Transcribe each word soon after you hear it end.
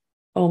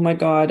oh my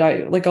God,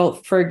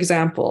 for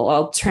example,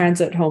 I'll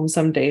transit home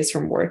some days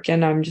from work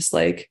and I'm just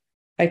like,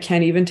 I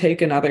can't even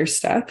take another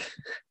step.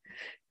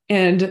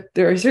 And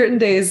there are certain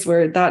days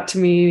where that to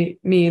me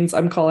means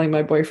I'm calling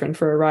my boyfriend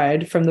for a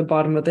ride from the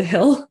bottom of the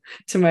hill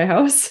to my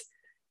house.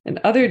 And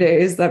other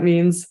days that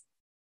means,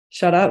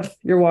 shut up,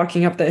 you're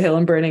walking up the hill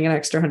and burning an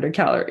extra 100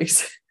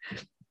 calories.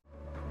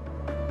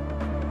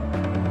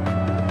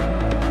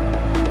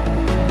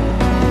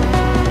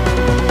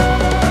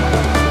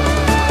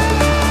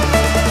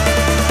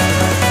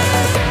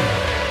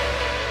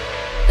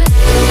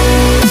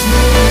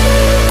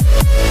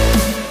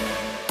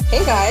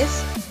 Hey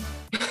guys.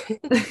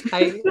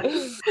 Hi.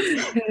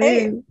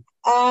 Hey.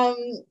 Um,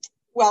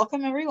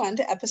 Welcome everyone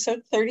to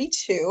episode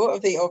 32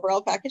 of the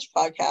Overall Package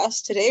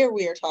podcast. Today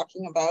we are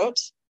talking about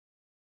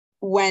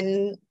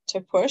when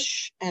to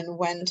push and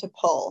when to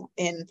pull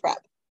in prep.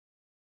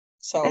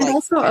 So and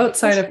also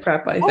outside of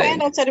prep, I think.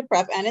 And outside of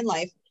prep and in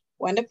life,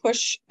 when to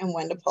push and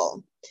when to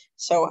pull.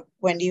 So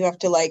when do you have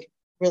to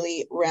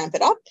really ramp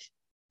it up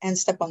and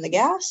step on the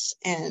gas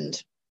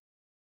and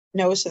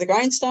nose to the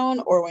grindstone,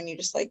 or when you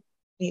just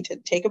need to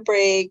take a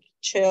break,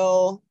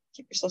 chill,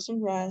 give yourself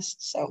some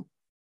rest. So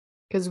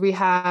because we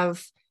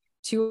have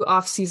 2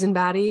 off-season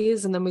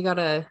baddies and then we got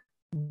a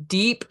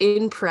deep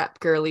in prep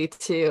girly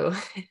too.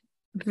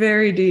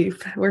 Very deep.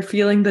 We're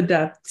feeling the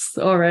depths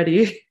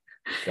already.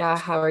 Yeah,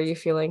 how are you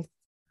feeling?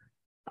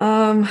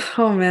 Oh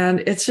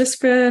man, it's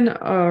just been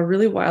a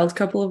really wild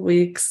couple of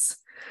weeks.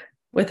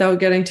 Without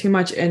getting too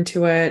much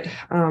into it,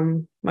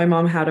 my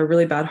mom had a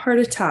really bad heart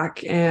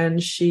attack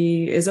and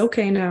she is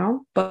okay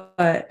now,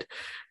 but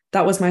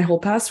that was my whole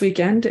past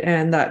weekend,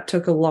 and that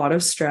took a lot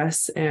of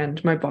stress,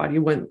 and my body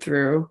went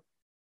through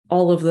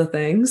all of the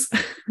things.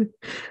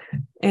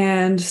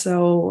 And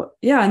so,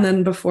 yeah, and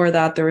then before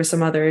that, there was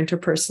some other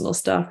interpersonal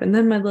stuff. And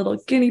then my little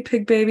guinea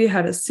pig baby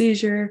had a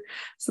seizure.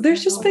 So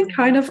there's just been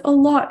kind of a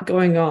lot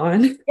going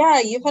on. Yeah,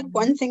 you've had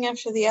one thing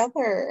after the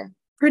other.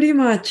 Pretty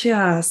much,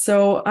 yeah.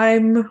 So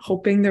I'm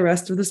hoping the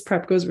rest of this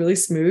prep goes really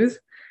smooth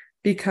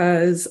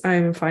because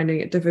I'm finding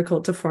it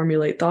difficult to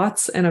formulate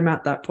thoughts, and I'm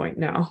at that point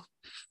now.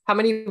 How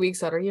many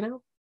weeks out are you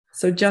now?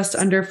 So just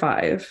under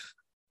 5.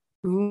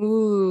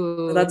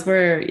 Ooh. So that's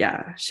where,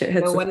 yeah, shit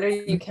hits. No wonder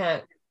you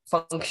can't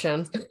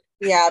function.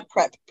 Yeah,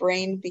 prep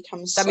brain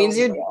becomes that means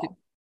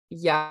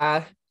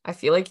yeah, I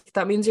feel like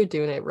that means you're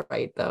doing it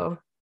right though.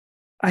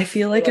 I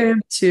feel like I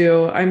am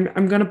too.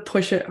 I'm gonna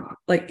push it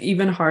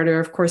even harder,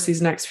 of course,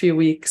 these next few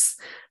weeks.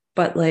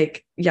 But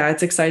yeah,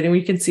 it's exciting.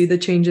 We can see the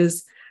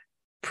changes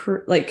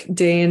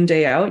day in,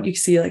 day out. You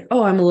see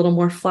oh, I'm a little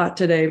more flat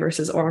today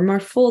versus, or I'm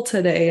more full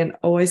today, and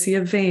oh, I see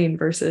a vein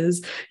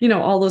versus,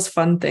 all those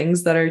fun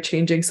things that are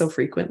changing so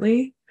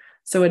frequently.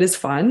 So it is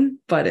fun,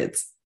 but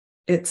it's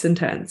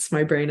intense.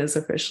 My brain is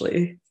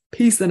officially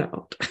peacing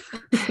out.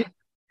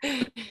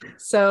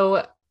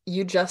 So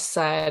you just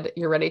said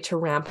you're ready to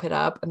ramp it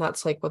up, and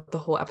that's what the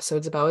whole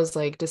episode's about, is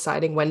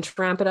deciding when to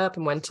ramp it up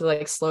and when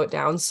to slow it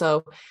down.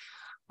 So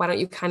why don't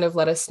you kind of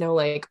let us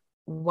know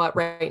what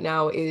right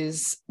now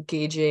is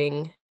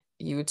gauging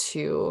you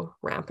to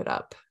ramp it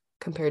up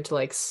compared to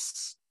I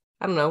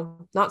don't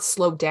know, not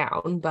slow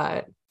down,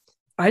 but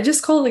I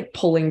just call it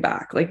pulling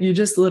back. You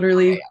just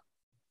literally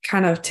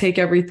kind of take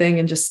everything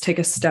and just take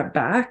a step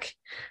back.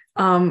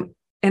 And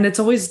it's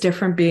always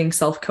different being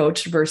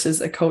self-coached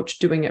versus a coach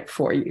doing it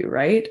for you,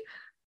 right?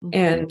 Mm-hmm.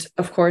 And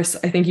of course,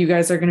 I think you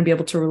guys are going to be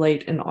able to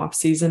relate in off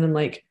season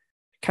and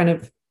kind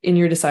of in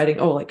your deciding,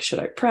 oh, should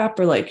I prep,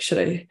 or should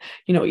I,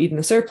 eat in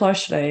the surplus?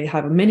 Should I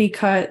have a mini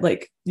cut?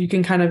 You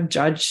can kind of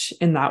judge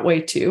in that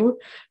way too.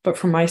 But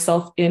for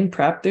myself in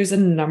prep, there's a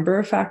number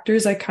of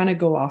factors I kind of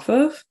go off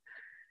of.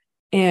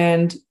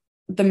 And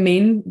the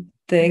main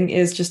thing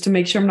is just to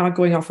make sure I'm not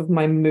going off of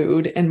my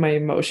mood and my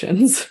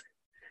emotions.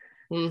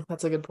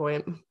 That's a good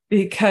point.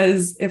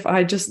 Because if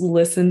I just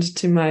listened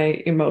to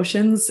my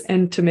emotions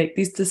and to make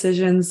these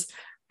decisions,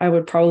 I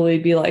would probably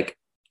be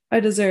I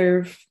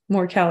deserve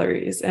more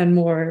calories and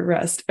more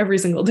rest every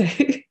single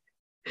day,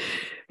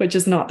 which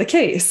is not the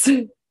case.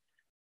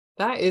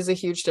 That is a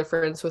huge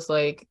difference with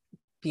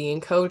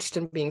being coached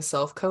and being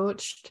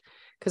self-coached,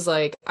 because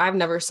I've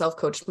never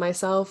self-coached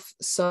myself,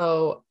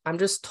 so I'm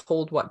just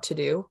told what to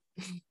do.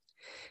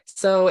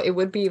 So it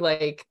would be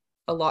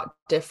a lot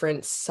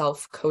different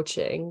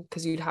self-coaching,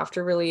 because you'd have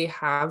to really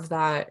have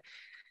that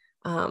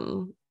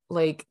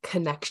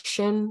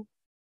connection,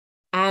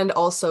 and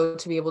also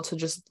to be able to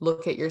just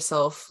look at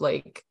yourself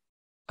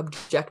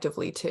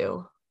objectively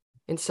too,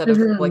 instead of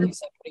you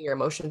said, putting your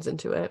emotions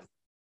into it.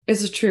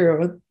 It's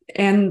true.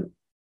 And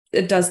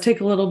it does take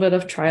a little bit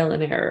of trial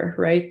and error,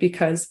 right?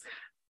 Because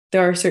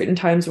there are certain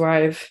times where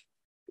I've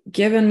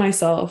given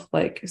myself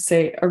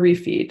say a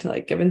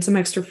refeed, given some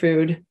extra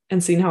food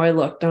and seen how I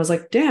looked. And I was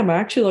damn, I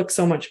actually look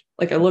so much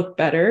I look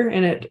better.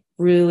 And it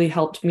really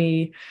helped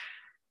me,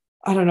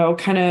 I don't know,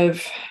 kind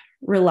of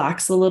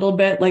relax a little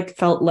bit,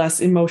 felt less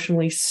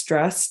emotionally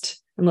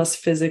stressed and less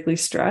physically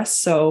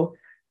stressed. So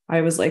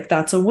I was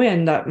that's a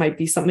win. That might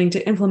be something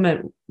to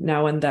implement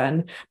now and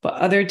then. But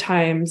other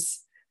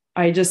times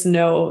I just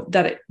know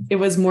that it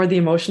was more the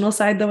emotional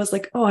side that was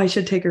like, oh, I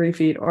should take a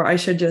refeed, or I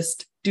should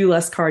just do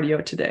less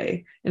cardio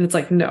today. And it's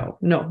like, no,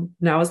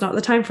 now is not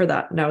the time for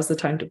that. Now is the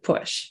time to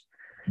push.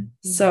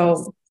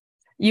 So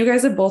you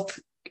guys have both,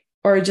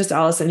 or just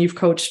Allison, you've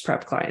coached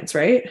prep clients,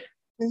 right?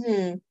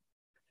 Mm-hmm.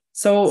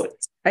 So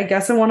I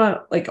guess I want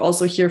to like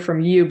also hear from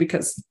you,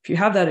 because if you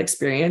have that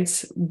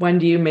experience, when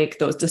do you make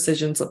those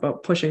decisions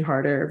about pushing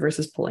harder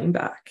versus pulling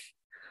back?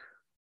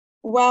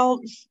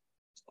 Well,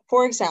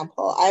 for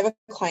example, I have a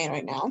client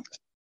right now,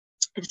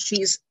 and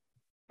she's,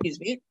 excuse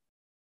me.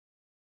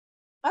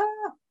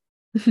 I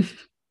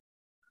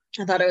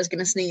thought I was going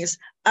to sneeze.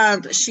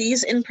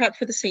 She's in prep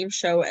for the same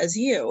show as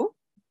you.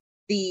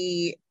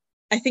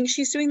 I think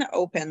she's doing the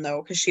open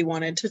though, because she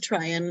wants to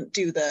try and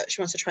do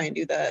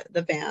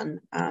the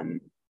van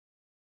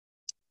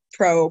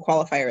pro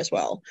qualifier as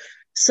well.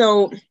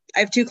 So I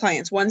have two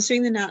clients. One's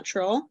doing the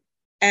natural,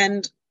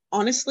 and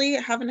honestly,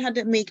 I haven't had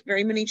to make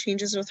very many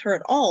changes with her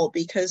at all,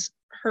 because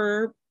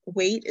her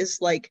weight is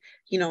like,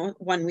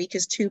 1 week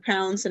is 2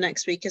 pounds, the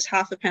next week is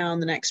half a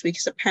pound, the next week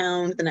is a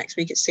pound, the next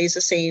week it stays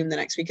the same, the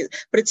next week is,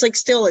 but it's like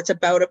still, it's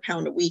about a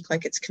pound a week.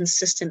 Like, it's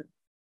consistent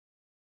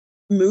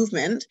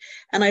movement,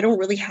 and I don't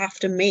really have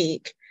to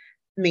make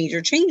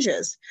major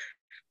changes.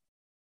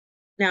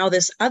 Now,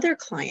 this other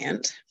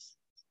client,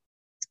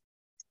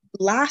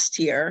 last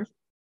year,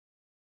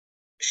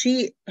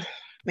 she's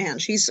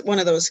one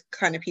of those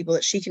kind of people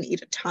that she can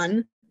eat a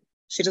ton.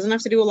 She doesn't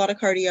have to do a lot of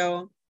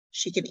cardio.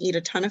 She can eat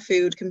a ton of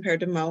food compared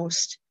to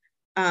most.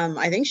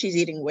 I think she's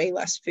eating way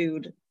less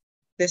food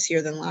this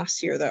year than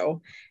last year,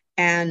 though.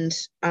 And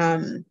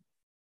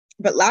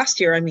but last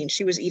year, I mean,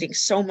 she was eating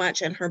so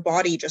much, and her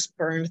body just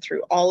burned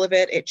through all of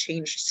it. It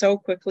changed so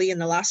quickly in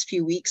the last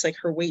few weeks. Like,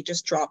 her weight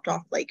just dropped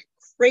off like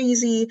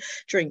crazy.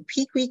 During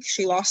peak week,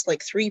 she lost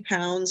like 3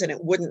 pounds,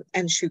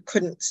 and she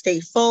couldn't stay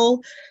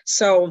full.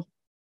 So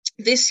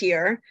this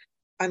year,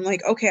 I'm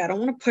like, okay, I don't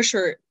want to push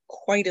her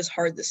quite as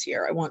hard this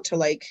year. I want to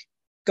like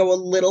go a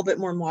little bit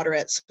more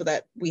moderate, so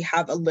that we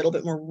have a little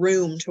bit more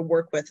room to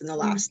work with in the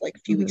last like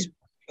few weeks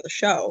for the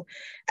show.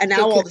 And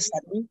now all of a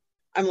sudden,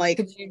 I'm like,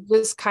 could you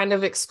just kind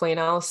of explain,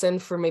 Allison,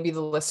 for maybe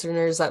the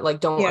listeners that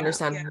like don't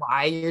understand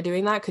why you're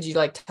doing that? Could you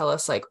like tell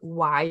us like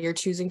why you're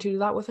choosing to do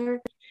that with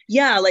her?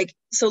 Yeah, like,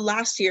 so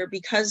last year,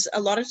 because a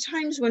lot of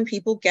times when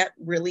people get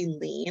really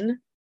lean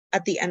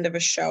at the end of a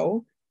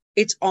show,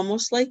 it's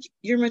almost like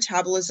your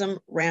metabolism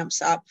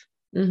ramps up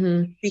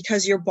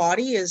because your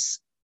body is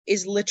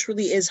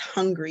literally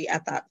hungry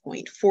at that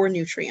point for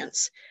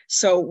nutrients.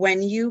 So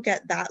when you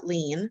get that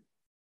lean,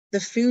 the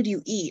food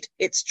you eat,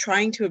 it's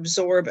trying to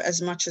absorb as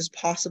much as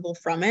possible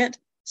from it.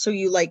 So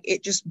you like,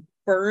 it just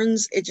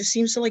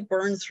seems to like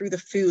burn through the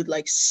food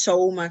like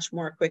so much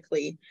more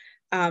quickly.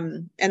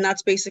 And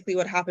that's basically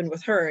what happened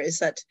with her, is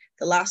that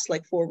the last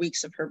like 4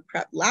 weeks of her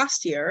prep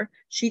last year,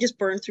 she just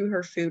burned through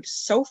her food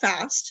so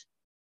fast.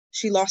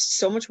 She lost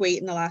so much weight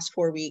in the last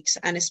 4 weeks.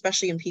 And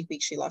especially in peak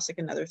week, she lost like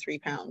another 3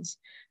 pounds.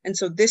 And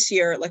so this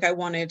year, like, I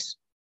wanted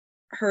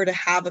her to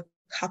have a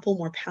couple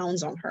more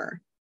pounds on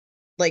her,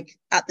 like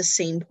at the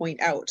same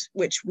point out,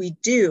 which we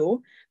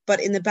do.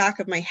 But in the back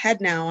of my head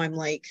now, I'm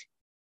like,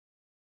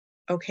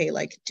 okay,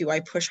 like, do I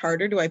push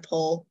harder? Do I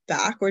pull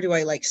back? Or do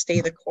I like stay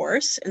the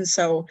course? And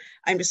so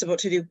I'm just about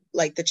to do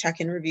like the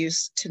check-in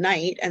reviews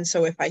tonight. And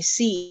so if I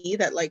see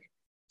that like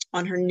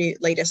on her new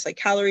latest like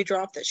calorie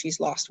drop that she's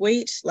lost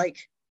weight,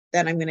 like,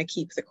 then I'm going to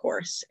keep the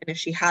course. And if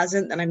she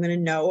hasn't, then I'm going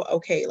to know,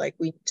 okay, like,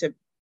 we need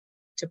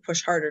to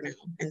push harder now.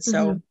 And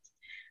so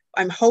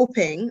I'm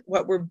hoping,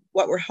 what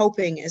we're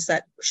hoping is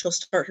that she'll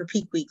start her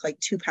peak week like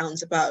 2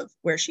 pounds above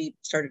where she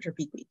started her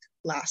peak week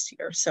last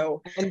year.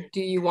 So, and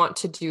do you want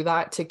to do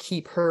that to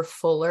keep her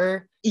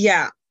fuller?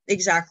 Yeah,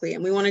 exactly.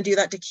 And we want to do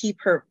that to keep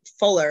her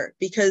fuller,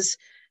 because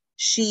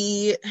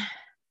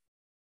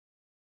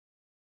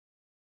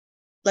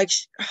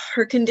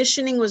her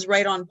conditioning was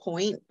right on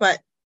point,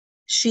 but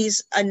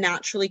she's a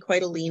naturally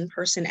quite a lean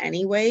person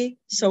anyway.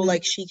 So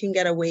like, she can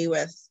get away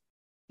with,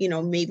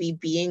 maybe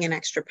being an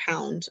extra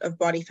pound of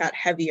body fat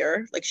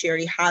heavier. Like, she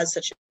already has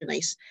such a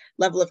nice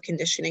level of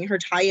conditioning. Her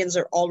tie-ins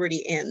are already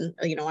in,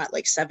 at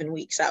like 7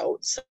 weeks out.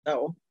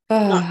 So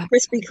not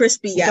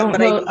crispy yet,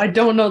 I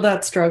don't know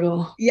that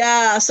struggle.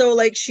 Yeah. So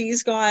like,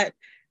 she's got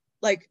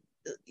like,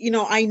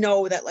 I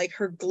know that like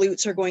her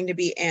glutes are going to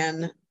be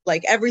in,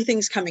 like,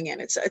 everything's coming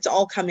in. It's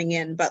all coming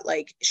in, but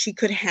like, she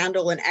could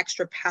handle an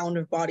extra pound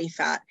of body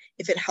fat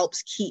if it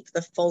helps keep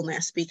the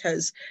fullness,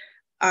 because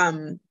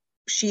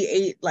she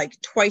ate like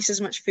twice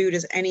as much food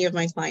as any of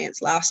my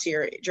clients last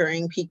year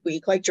during peak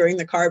week, like during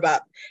the carb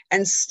up,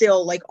 and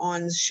still like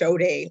on show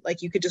day,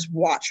 like you could just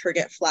watch her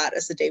get flat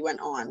as the day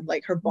went on.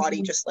 Like, her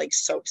body just like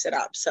soaks it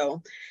up.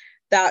 So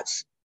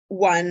that's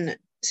one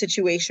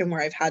situation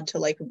where I've had to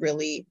like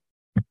really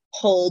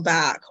pull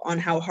back on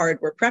how hard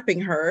we're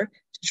prepping her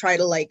to try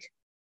to like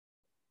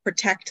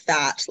protect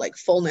that like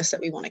fullness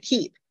that we want to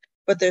keep.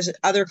 But there's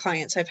other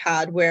clients I've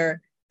had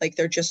where like,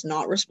 they're just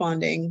not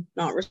responding,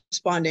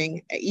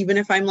 even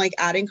if I'm like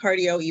adding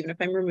cardio, even if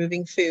I'm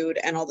removing food,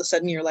 and all of a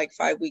sudden you're like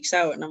 5 weeks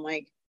out, and I'm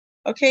like,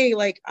 okay,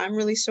 like, I'm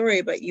really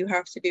sorry, but you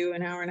have to do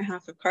an hour and a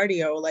half of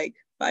cardio, like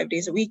 5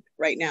 days a week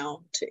right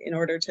now in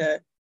order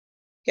to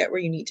get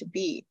where you need to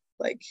be.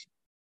 Like,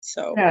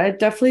 so. Yeah, it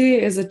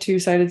definitely is a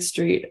two-sided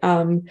street.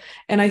 And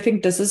I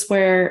think this is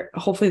where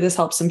hopefully this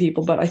helps some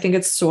people, but I think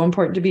it's so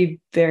important to be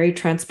very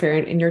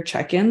transparent in your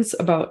check-ins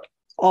about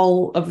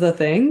all of the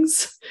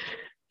things,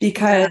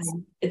 because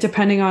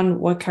depending on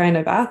what kind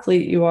of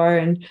athlete you are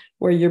and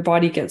where your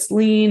body gets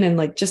lean and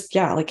like just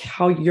like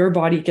how your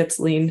body gets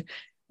lean,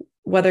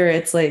 whether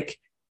it's like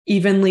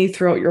evenly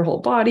throughout your whole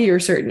body or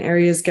certain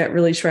areas get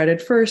really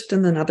shredded first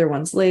and then other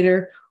ones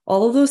later,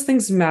 all of those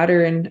things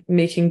matter in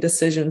making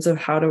decisions of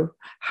how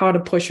to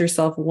push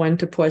yourself, when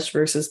to push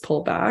versus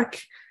pull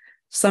back.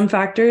 Some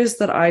factors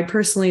that I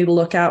personally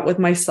look at with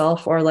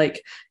myself are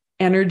like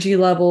energy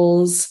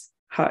levels.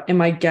 How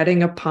am I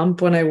getting a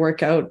pump when I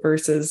work out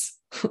versus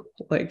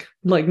like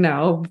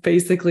now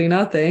basically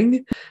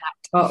nothing.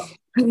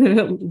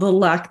 The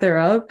lack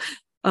thereof.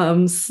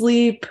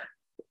 Sleep.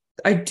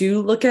 I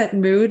do look at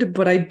mood,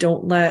 but I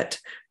don't let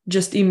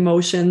just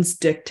emotions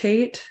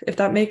dictate, if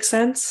that makes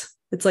sense.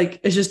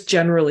 It's just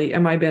generally,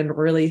 am I being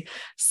really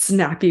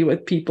snappy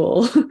with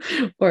people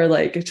or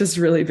like just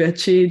really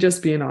bitchy,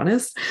 just being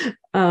honest.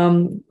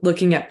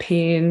 Looking at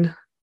pain,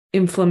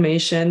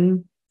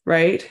 inflammation,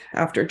 right?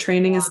 After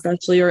training,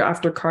 especially, or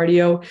after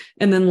cardio.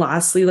 And then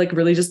lastly, like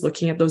really just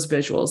looking at those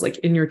visuals, like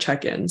in your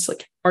check-ins,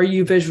 like, are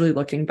you visually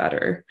looking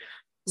better?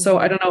 So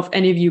I don't know if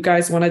any of you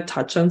guys want to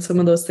touch on some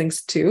of those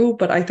things too,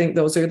 but I think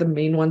those are the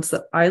main ones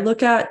that I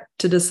look at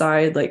to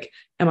decide, like,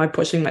 am I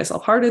pushing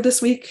myself harder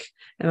this week?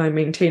 Am I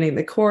maintaining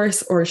the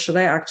course, or should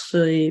I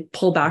actually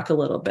pull back a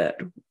little bit?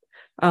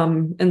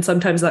 And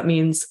sometimes that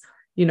means,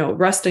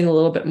 resting a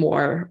little bit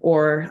more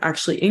or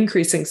actually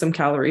increasing some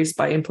calories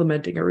by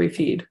implementing a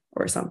refeed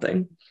or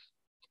something.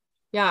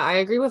 Yeah, I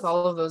agree with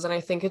all of those. And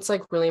I think it's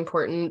like really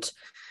important,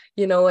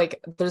 like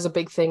there's a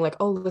big thing like,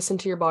 oh, listen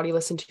to your body,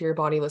 listen to your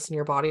body, listen to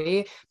your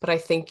body. But I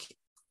think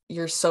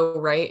you're so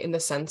right in the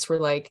sense where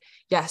like,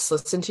 yes,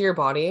 listen to your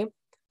body.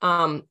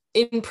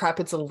 In prep,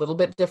 it's a little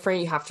bit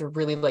different. You have to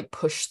really like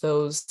push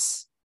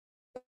those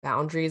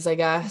boundaries, I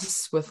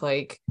guess, with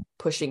like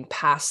pushing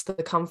past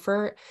the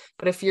comfort.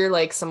 But if you're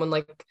like someone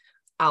like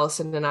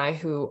Allison and I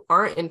who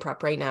aren't in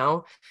prep right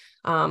now,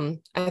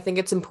 I think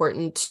it's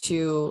important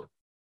to,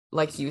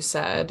 like you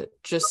said,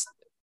 just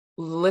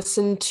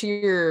listen to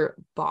your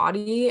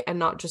body and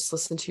not just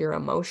listen to your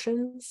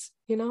emotions,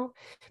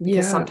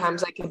 because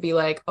sometimes I can be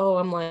like, oh,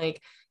 I'm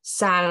like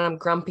sad and I'm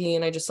grumpy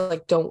and I just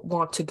like don't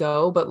want to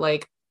go, but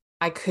like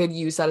I could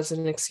use that as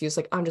an excuse,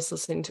 like I'm just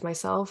listening to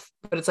myself.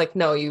 But it's like,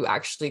 no, you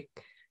actually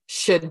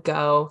should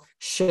go,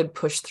 should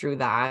push through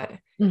that,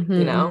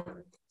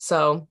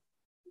 So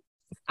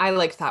I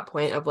like that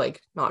point of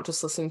like not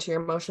just listening to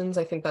your emotions.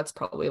 I think that's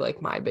probably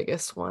like my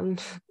biggest one.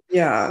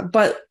 Yeah,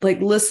 but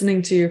like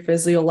listening to your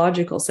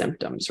physiological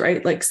symptoms,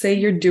 right? Like say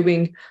you're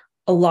doing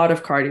a lot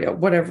of cardio,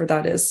 whatever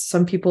that is.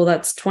 Some people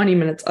that's 20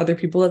 minutes, other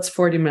people that's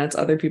 40 minutes,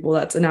 other people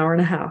that's an hour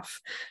and a half.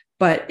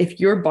 But if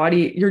your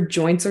body, your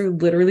joints are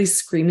literally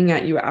screaming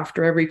at you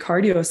after every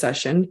cardio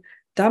session,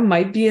 that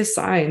might be a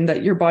sign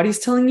that your body's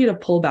telling you to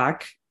pull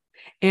back.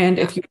 And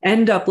if you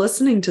end up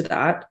listening to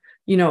that,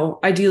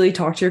 ideally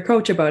talk to your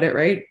coach about it,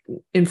 right?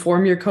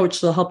 Inform your coach,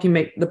 they'll help you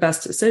make the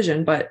best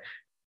decision. But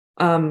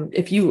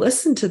if you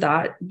listen to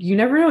that, you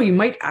never know, you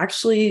might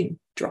actually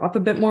drop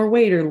a bit more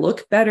weight or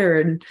look better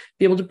and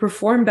be able to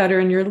perform better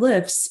in your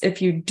lifts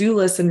if you do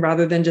listen,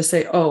 rather than just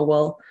say, oh,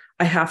 well,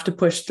 I have to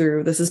push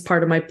through. This is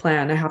part of my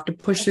plan. I have to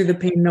push through the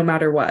pain no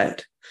matter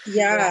what.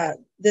 Yeah,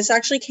 this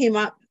actually came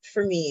up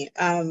for me.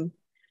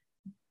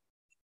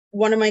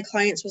 One of my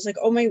clients was like,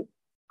 oh, my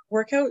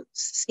workouts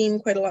seem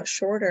quite a lot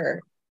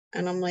shorter.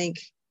 And I'm like,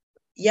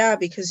 yeah,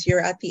 because you're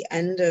at the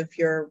end of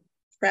your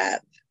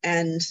prep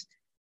and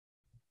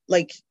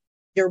like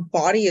your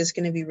body is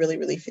going to be really,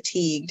 really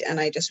fatigued. And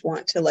I just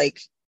want to like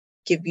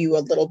give you a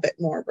little bit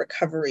more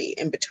recovery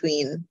in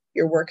between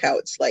your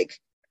workouts. Like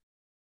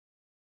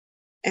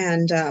I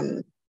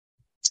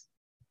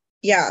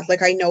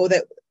know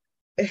that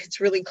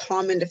it's really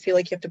common to feel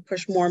like you have to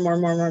push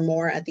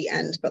more at the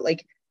end, but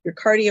like your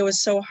cardio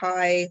is so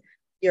high,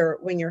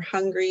 when you're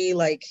hungry,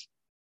 like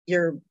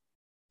your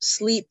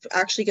sleep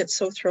actually gets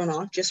so thrown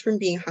off just from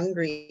being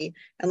hungry,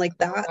 and like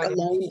that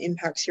alone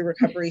impacts your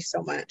recovery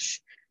so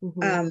much.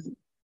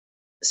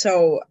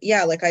 So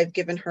yeah, like I've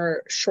given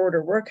her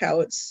shorter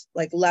workouts,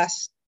 like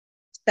less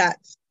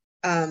sets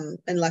and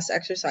less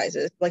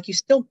exercises. Like you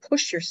still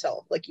push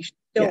yourself, like you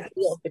still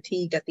feel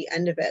fatigued at the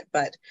end of it,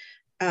 but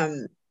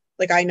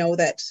like I know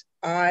that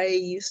I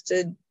used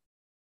to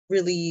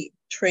really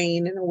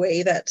train in a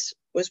way that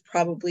was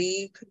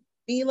probably could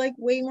be like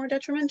way more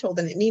detrimental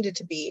than it needed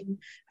to be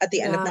at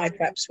the end of my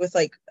preps, with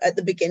like at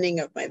the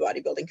beginning of my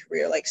bodybuilding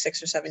career, like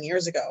 6 or 7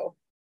 years ago,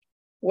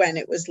 when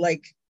it was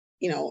like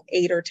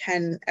 8 or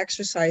 10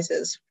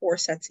 exercises, 4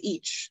 sets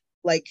each,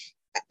 like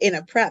in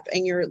a prep,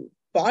 and your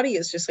body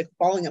is just like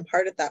falling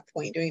apart at that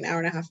point doing an hour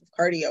and a half of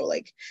cardio.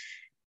 Like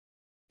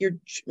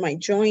my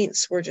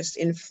joints were just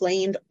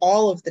inflamed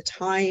all of the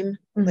time.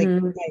 Like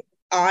my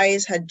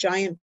eyes had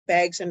giant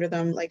bags under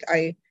them. Like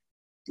I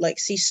like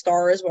see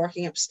stars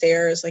walking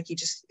upstairs. Like you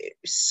just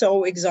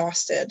so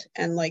exhausted,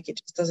 and like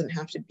it just doesn't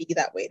have to be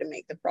that way to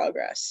make the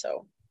progress.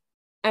 So,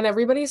 and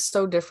everybody's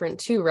so different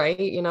too, right?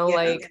 You know,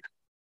 like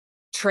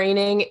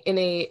training in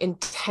a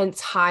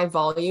intense high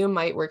volume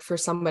might work for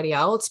somebody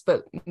else,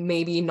 but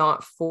maybe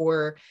not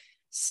for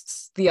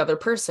the other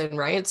person,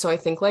 right? So I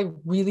think like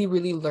really,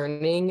 really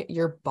learning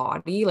your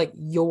body, like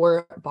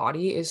your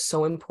body is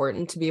so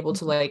important to be able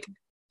to like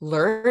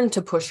learn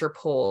to push or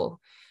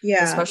pull,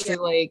 especially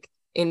like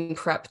in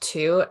prep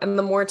too. And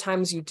the more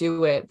times you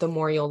do it, the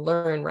more you'll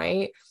learn,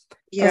 right?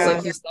 Because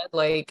like you said,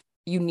 like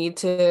you need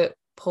to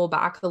pull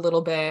back a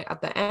little bit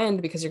at the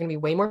end because you're going to be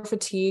way more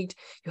fatigued.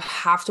 You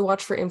have to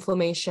watch for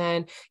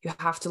inflammation. You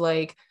have to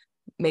like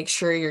make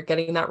sure you're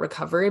getting that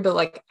recovery, but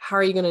like how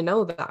are you going to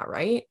know that,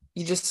 right?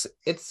 You just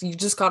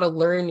got to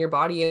learn your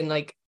body, and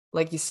like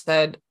you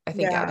said, I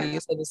think Abby, you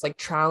said it's like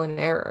trial and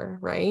error,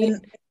 right?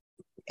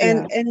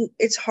 And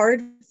it's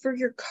hard for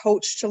your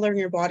coach to learn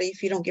your body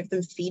if you don't give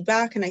them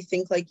feedback. And I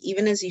think like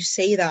even as you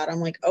say that, I'm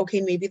like,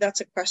 okay, maybe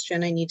that's a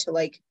question I need to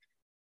like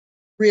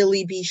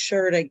really be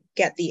sure to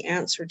get the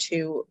answer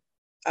to.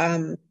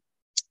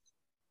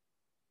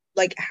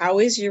 Like, how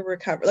is your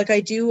recovery? Like, I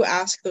do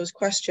ask those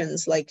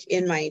questions, like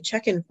in my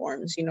check-in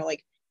forms, you know,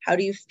 like, how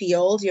do you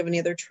feel? Do you have any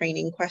other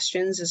training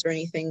questions? Is there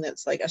anything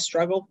that's like a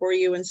struggle for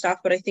you and stuff?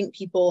 But I think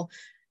people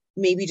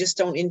maybe just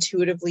don't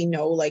intuitively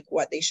know like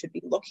what they should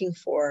be looking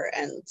for.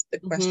 And the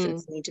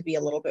questions need to be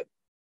a little bit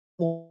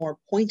more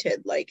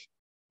pointed. Like,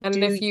 and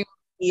do if you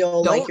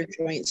feel like your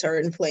joints are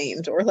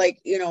inflamed, or like,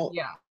 you know,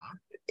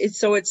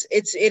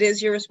 it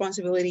is your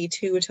responsibility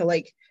too, to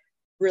like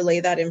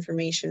relay that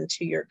information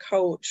to your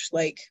coach,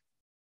 like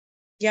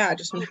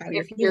just on how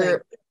you're feeling.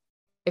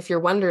 If you're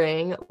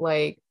wondering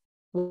like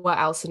what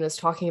Alison is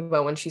talking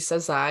about when she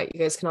says that,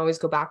 you guys can always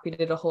go back. We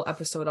did a whole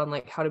episode on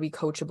like how to be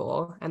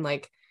coachable and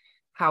like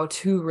how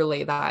to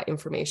relay that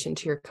information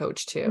to your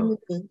coach too.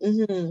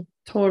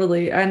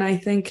 Totally. And I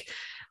think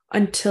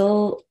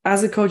until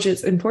as a coach,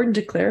 it's important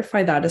to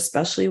clarify that,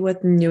 especially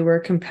with newer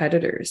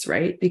competitors,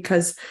 right?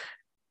 Because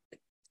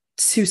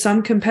to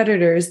some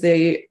competitors,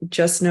 they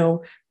just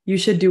know you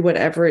should do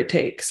whatever it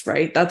takes,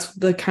 right? That's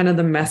the kind of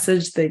the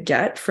message they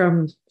get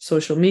from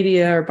social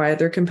media or by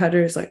other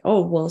competitors, like,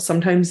 oh, well,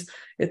 sometimes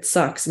it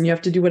sucks and you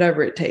have to do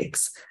whatever it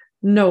takes.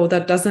 No,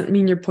 that doesn't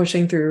mean you're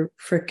pushing through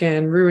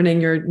freaking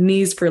ruining your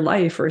knees for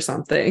life or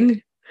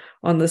something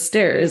on the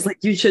stairs.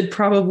 Like you should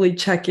probably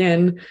check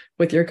in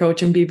with your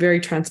coach and be very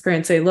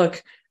transparent. Say,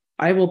 look,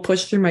 I will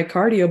push through my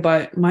cardio,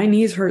 but my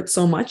knees hurt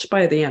so much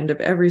by the end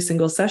of every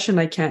single session.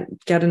 I can't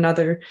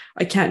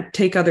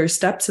take other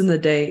steps in the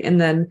day.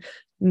 And then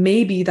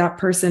maybe that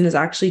person is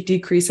actually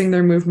decreasing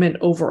their movement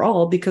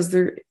overall because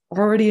they're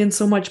already in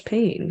so much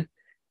pain.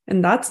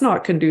 And that's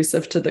not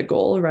conducive to the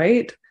goal,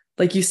 right?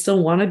 Like you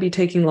still want to be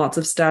taking lots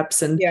of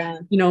steps and,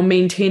 you know,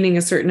 maintaining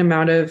a certain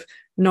amount of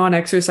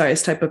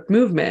non-exercise type of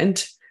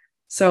movement.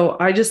 So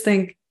I just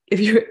think if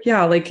you're,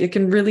 like it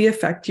can really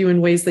affect you in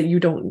ways that you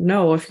don't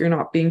know if you're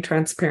not being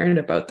transparent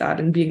about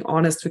that and being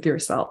honest with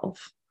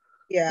yourself.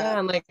 Yeah.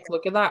 And like,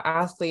 look at that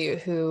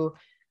athlete who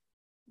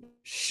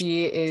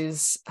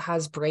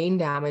has brain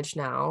damage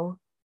now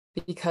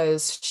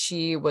because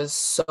she was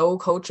so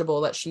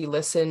coachable that she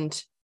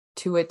listened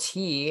to a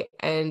T,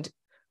 and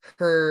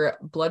her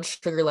blood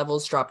sugar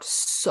levels dropped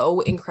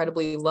so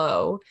incredibly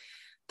low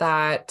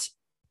that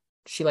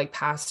she like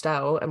passed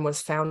out and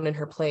was found in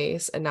her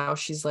place. And now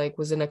she's like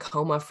was in a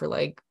coma for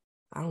like,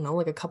 I don't know,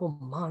 like a couple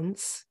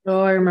months.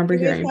 Oh, I remember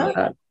hearing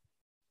about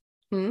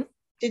that.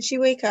 Did she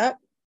wake up?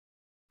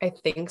 I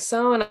think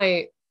so.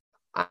 And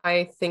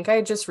I think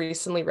I just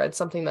recently read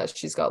something that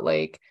she's got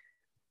like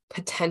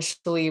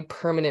potentially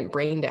permanent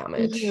brain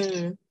damage.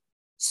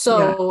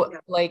 So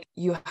like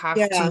you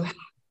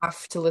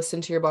have to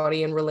listen to your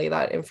body and relay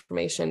that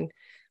information.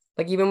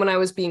 Like even when I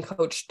was being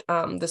coached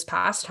this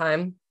past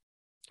time,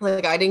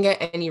 like I didn't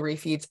get any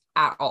refeeds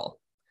at all.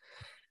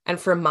 And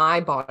for my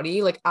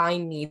body, like I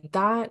need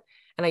that.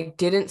 And I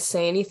didn't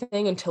say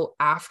anything until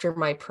after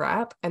my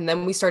prep. And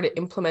then we started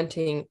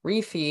implementing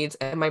refeeds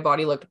and my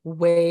body looked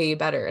way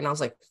better. And I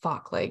was like,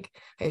 fuck, like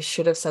I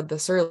should have said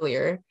this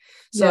earlier.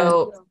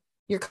 So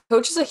your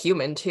coach is a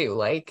human too.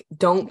 Like,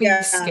 don't be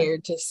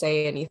scared to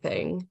say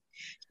anything.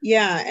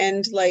 Yeah.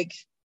 And like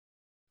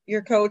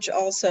your coach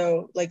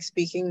also, like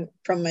speaking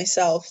from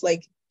myself,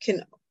 like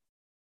can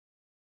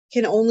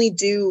only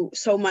do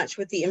so much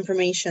with the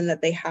information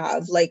that they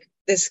have. Like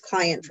this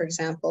client, for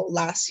example,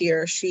 last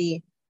year,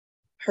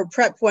 her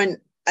prep went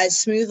as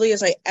smoothly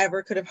as I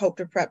ever could have hoped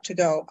a prep to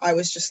go. I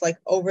was just like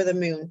over the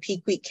moon.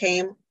 Peak week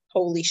came.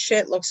 Holy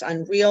shit, looks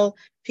unreal.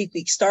 Peak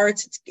week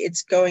starts.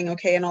 It's going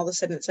okay. And all of a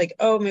sudden it's like,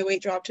 oh, my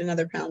weight dropped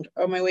another pound.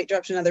 Oh, my weight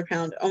dropped another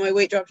pound. Oh, my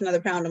weight dropped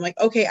another pound. I'm like,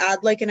 okay,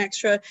 add like an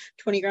extra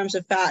 20 grams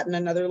of fat and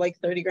another like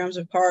 30 grams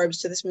of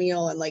carbs to this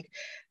meal. And like,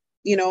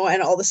 you know,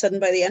 and all of a sudden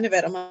by the end of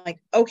it, I'm like,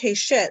 okay,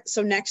 shit.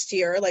 So next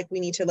year, like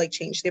we need to like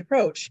change the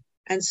approach.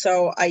 And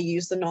so I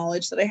use the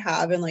knowledge that I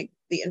have and like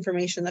the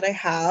information that I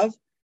have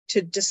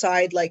to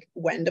decide like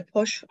when to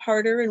push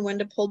harder and when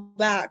to pull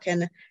back,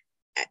 and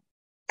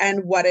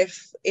what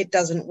if it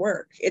doesn't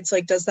work? It's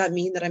like, does that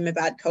mean that I'm a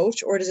bad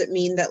coach, or does it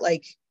mean that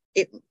like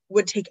it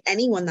would take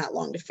anyone that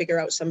long to figure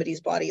out somebody's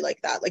body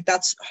like that? Like,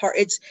 that's hard.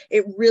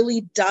 It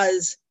really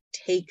does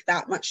take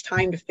that much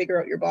time to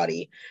figure out your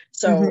body.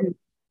 So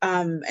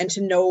and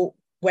to know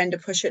when to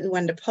push it and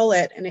when to pull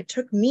it. And it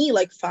took me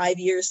like 5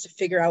 years to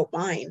figure out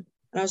mine.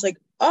 And I was like,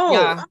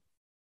 oh,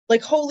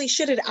 like, holy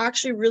shit, it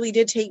actually really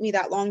did take me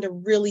that long to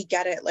really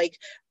get it. Like,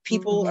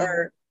 people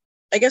are,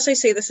 I guess I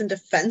say this in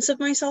defense of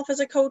myself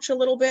as a coach a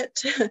little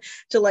bit,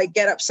 to like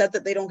get upset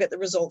that they don't get the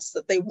results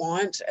that they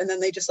want. And then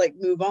they just like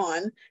move on.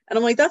 And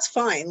I'm like, that's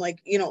fine. Like,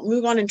 you know,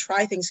 move on and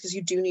try things, because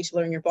you do need to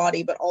learn your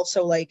body, but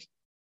also like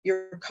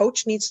your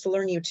coach needs to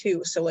learn you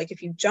too. So like,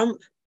 if you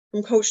jump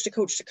from coach to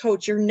coach to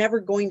coach, you're never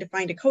going to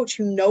find a coach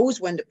who knows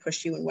when to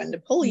push you and when to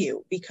pull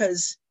you,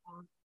 because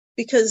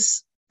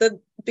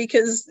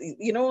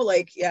you know,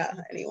 like, yeah,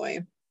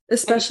 anyway.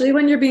 Especially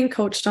when you're being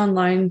coached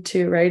online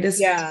too, right?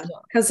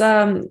 Because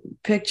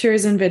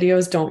pictures and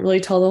videos don't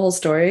really tell the whole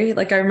story.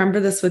 Like, I remember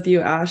this with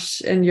you,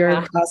 Ash, in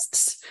your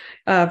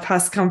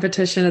past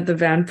competition at the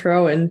Van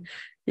Pro, and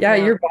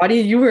your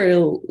body, you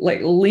were like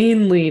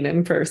lean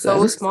in person.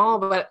 So small,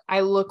 but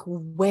I look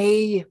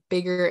way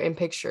bigger in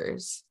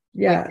pictures.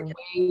 Yeah, like,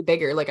 way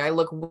bigger. Like, I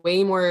look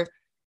way more.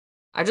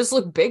 I just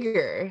look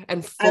bigger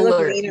and fuller. I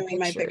look leaner in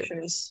my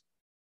pictures.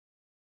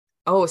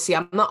 Oh, see,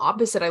 I'm the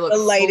opposite. I look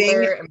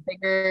fuller and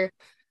bigger.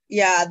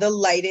 Yeah, the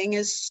lighting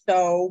is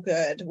so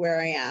good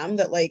where I am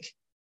that like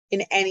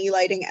in any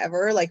lighting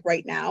ever, like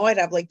right now, I'd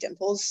have like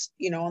dimples,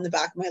 you know, on the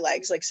back of my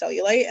legs, like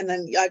cellulite, and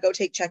then I go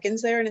take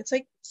check-ins there and it's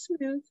like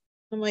smooth.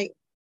 I'm like,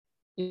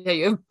 yeah,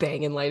 you have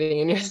banging lighting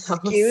in your house.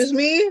 Excuse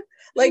me?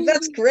 Like,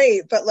 that's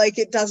great, but like,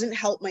 it doesn't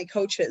help my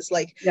coaches.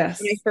 Like, when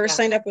I first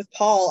signed up with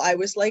Paul, I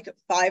was like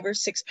 5 or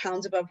 6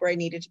 pounds above where I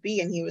needed to be,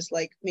 and he was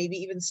like maybe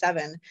even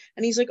 7,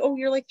 and he's like, oh,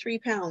 you're like 3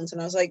 pounds,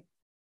 and I was like,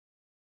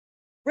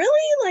 really?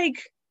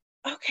 Like,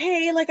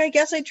 okay, like, I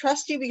guess I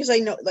trust you because I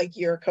know like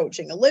you're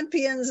coaching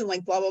Olympians and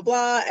like blah blah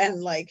blah,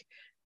 and like,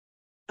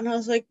 and I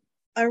was like,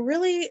 I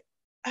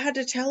had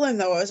to tell him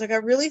though, I was like, I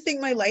really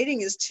think my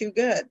lighting is too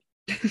good.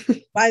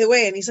 By the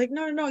way, and he's like,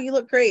 no, you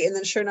look great. And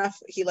then sure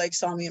enough, he like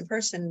saw me in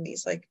person, and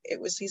he's like,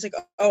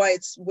 oh,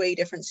 it's way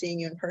different seeing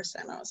you in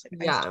person. I was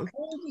like, I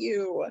told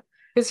you.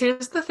 Because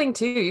here's the thing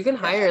too, you can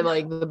hire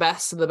like the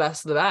best of the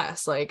best of the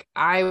best. Like,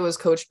 I was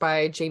coached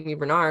by Jamie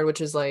Bernard, which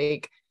is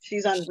like,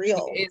 she's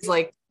unreal. Is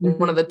like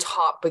one of the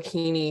top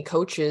bikini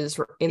coaches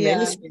in the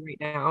industry right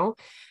now,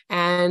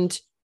 and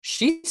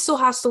she still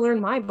has to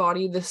learn my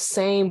body the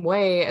same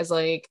way as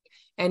like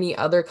any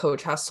other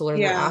coach has to learn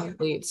their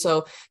athlete.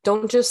 So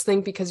don't just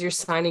think because you're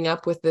signing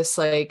up with this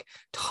like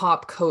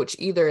top coach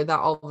either that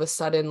all of a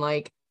sudden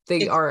like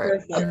they are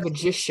a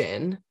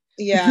magician.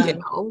 Yeah. You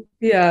know?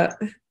 Yeah.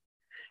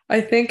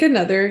 I think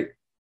another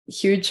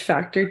huge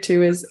factor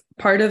too is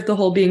part of the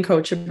whole being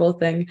coachable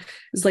thing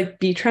is like,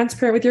 be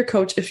transparent with your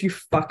coach if you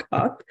fuck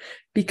up.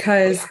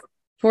 Because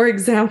for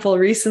example,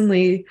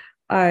 recently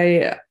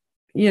I,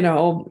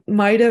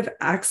 might have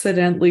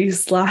accidentally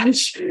 /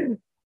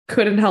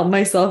 couldn't help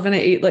myself, and I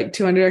ate like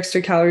 200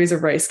 extra calories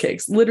of rice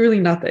cakes. Literally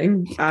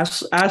nothing.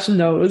 Ash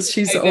knows.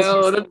 She's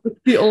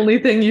the only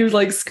thing you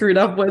like screwed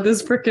up with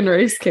is freaking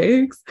rice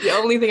cakes. The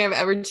only thing I've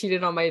ever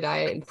cheated on my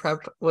diet in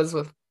prep was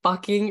with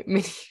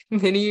fucking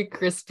mini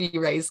crispy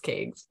rice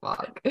cakes.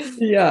 Fuck.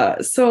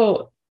 Yeah.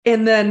 So,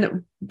 and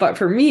then, but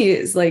for me,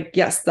 it's like,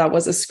 yes, that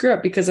was a screw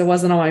up because it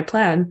wasn't on my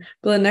plan.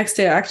 But the next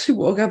day I actually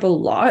woke up a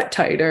lot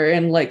tighter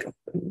and like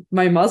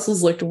my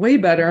muscles looked way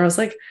better. I was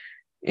like,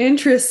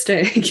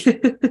 interesting.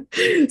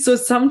 So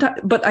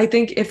sometimes, but I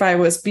think if I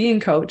was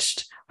being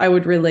coached, I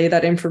would relay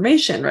that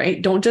information,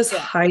 right? Don't just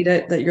hide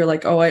it that you're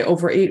like, oh, I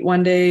overate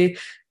one day.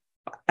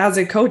 As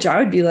a coach, I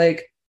would be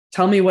like,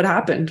 tell me what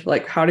happened.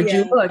 Like, how did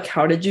you look?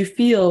 How did you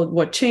feel?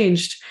 What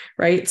changed?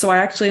 Right. So I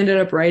actually ended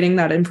up writing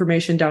that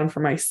information down for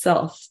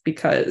myself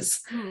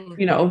because,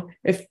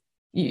 if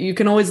you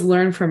can always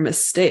learn from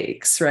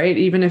mistakes, right?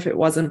 Even if it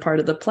wasn't part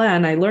of the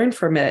plan, I learned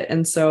from it.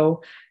 And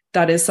so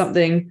that is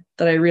something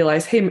that I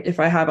realized, hey, if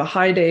I have a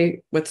high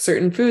day with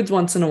certain foods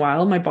once in a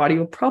while, my body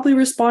will probably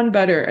respond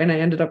better. And I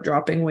ended up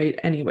dropping weight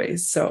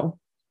anyways. So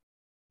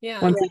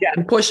once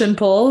again, push and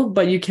pull,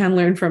 but you can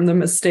learn from the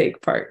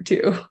mistake part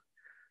too.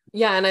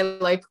 Yeah. And I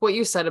like what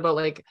you said about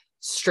like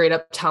straight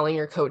up telling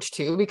your coach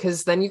too,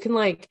 because then you can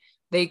like,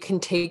 they can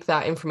take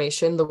that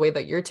information the way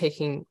that you're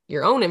taking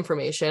your own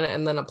information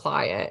and then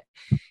apply it,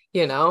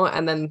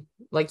 and then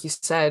like you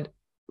said,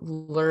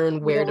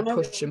 learn where to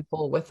push and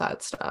pull with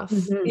that stuff.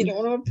 Mm-hmm. You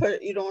don't want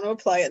to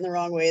apply it in the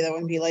wrong way though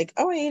and be like,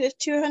 oh, I ate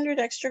 200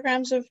 extra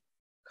grams of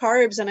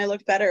carbs and I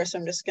look better, so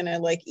I'm just gonna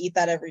like eat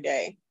that every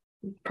day.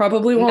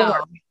 Probably won't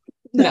work.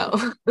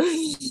 No.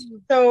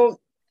 So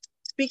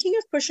speaking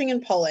of pushing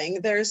and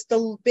pulling, there's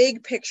the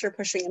big picture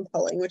pushing and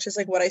pulling, which is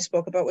like what I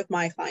spoke about with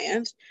my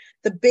client.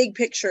 The big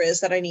picture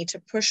is that I need to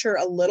push her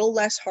a little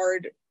less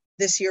hard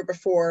this year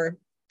before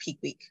peak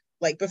week,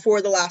 like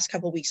before the last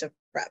couple weeks of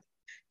prep,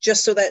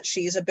 just so that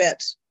she's a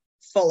bit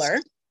fuller.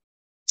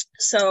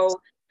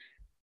 So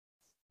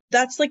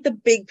that's like the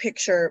big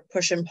picture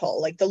push and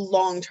pull, like the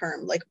long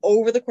term, like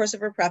over the course of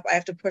her prep, I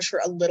have to push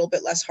her a little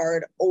bit less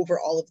hard over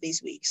all of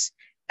these weeks.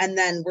 And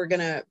then we're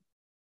going to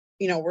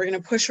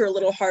push her a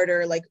little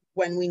harder, like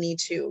when we need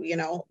to,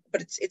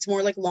 but it's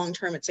more like long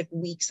term. It's like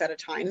weeks at a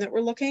time that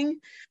we're looking.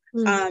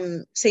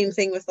 Same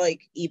thing with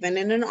like, even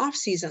in an off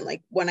season,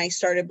 like when I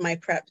started my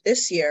prep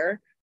this year,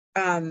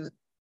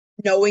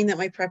 knowing that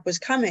my prep was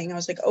coming, I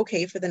was like,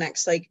 okay, for the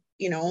next, like,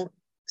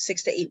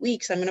 6 to 8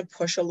 weeks, I'm going to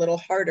push a little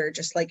harder,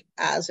 just like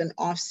as an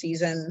off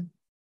season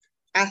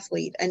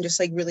athlete, and just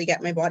like really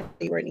get my body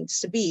where it needs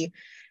to be.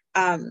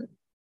 And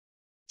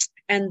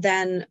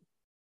then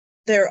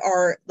there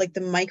are like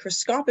the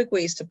microscopic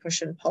ways to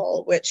push and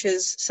pull, which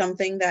is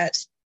something that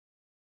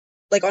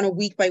like on a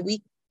week by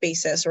week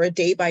basis or a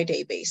day by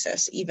day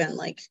basis, even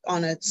like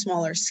on a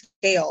smaller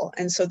scale.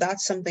 And so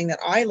that's something that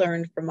I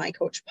learned from my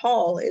coach,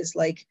 Paul, is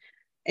like,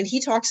 and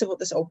he talks about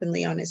this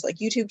openly on his like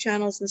YouTube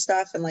channels and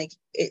stuff. And like,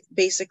 it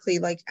basically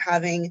like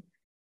having,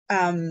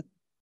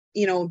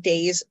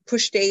 days,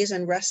 push days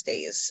and rest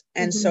days.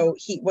 And so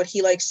what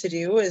he likes to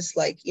do is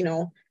like,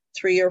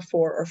 3 or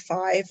 4 or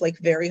 5, like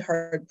very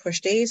hard push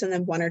days, and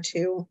then 1 or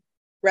 2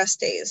 rest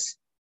days.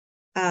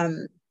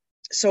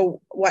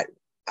 So what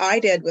I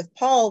did with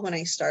Paul when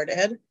I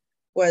started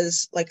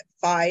was like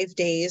 5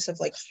 days of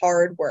like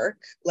hard work,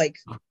 like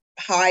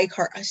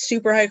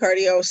super high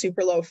cardio,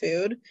 super low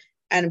food,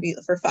 and it'd be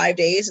for 5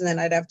 days. And then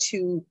I'd have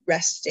 2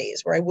 rest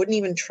days where I wouldn't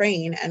even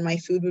train, and my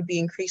food would be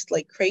increased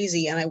like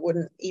crazy, and I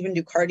wouldn't even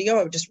do cardio.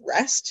 I would just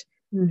rest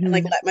and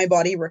like let my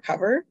body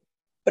recover.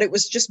 But it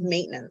was just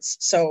maintenance.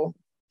 So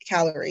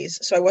calories.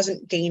 So I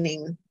wasn't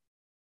gaining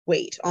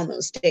weight on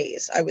those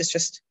days. I was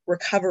just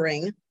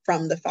recovering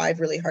from the 5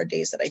 really hard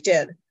days that I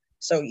did.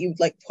 So you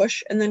like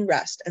push and then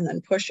rest, and then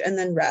push and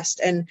then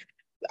rest. And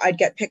I'd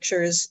get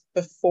pictures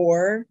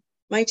before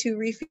my 2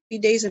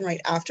 refeed days and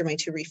right after my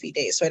 2 refeed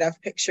days. So I'd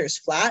have pictures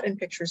flat and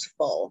pictures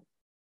full.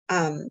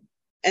 And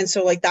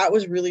so like that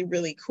was really,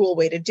 really cool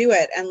way to do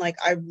it. And like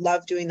I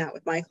love doing that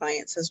with my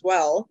clients as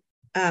well.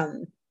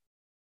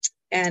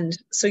 And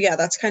so, yeah,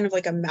 that's kind of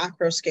like a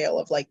macro scale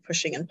of like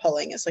pushing and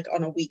pulling is like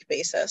on a week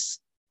basis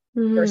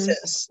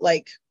versus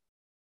like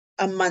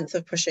a month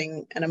of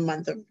pushing and a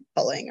month of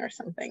pulling or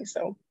something.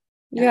 So,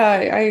 yeah,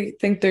 I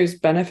think there's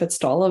benefits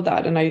to all of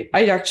that. And I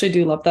actually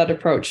do love that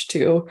approach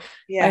too.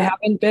 Yeah.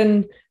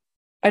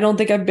 I don't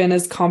think I've been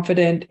as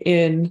confident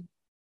in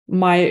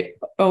my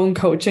own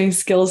coaching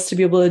skills to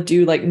be able to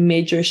do like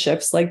major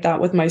shifts like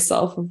that with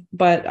myself.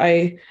 But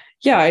I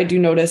do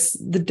notice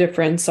the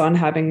difference on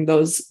having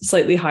those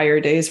slightly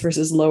higher days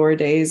versus lower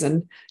days,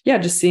 and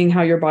just seeing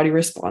how your body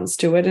responds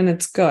to it. And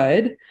it's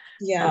good.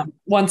 Yeah.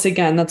 Once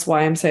again, that's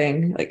why I'm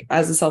saying, like,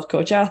 as a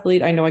self-coach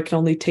athlete, I know I can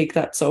only take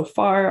that so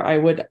far. I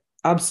would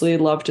absolutely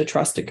love to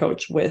trust a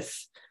coach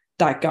with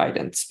that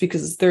guidance,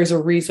 because there's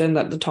a reason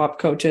that the top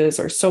coaches,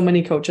 or so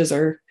many coaches,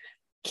 are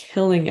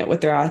killing it with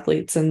their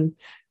athletes, and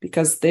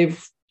because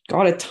they've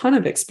got a ton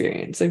of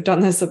experience. They've done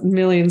this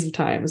millions of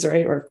times,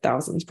 right? Or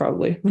thousands,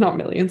 probably, not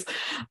millions,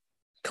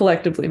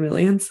 collectively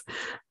millions.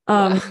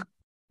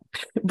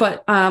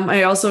 But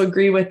I also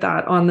agree with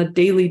that on the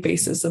daily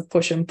basis of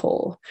push and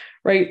pull,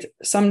 right?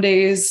 Some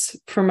days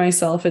for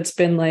myself, it's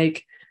been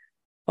like,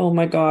 oh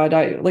my God,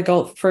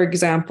 for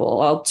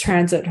example, I'll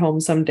transit home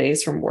some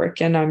days from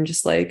work and I'm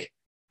just like,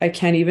 I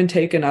can't even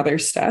take another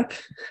step.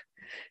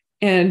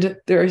 And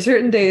there are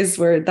certain days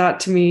where that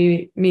to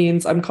me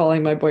means I'm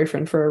calling my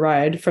boyfriend for a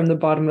ride from the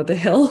bottom of the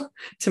hill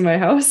to my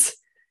house.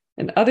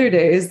 And other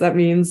days that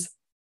means,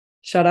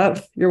 shut up,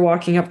 you're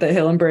walking up the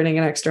hill and burning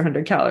an extra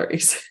 100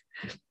 calories.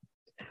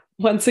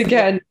 Once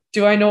again,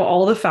 do I know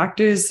all the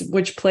factors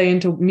which play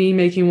into me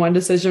making one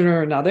decision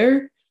or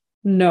another?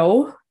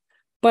 No.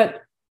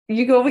 But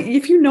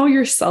if you know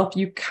yourself,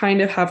 you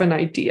kind of have an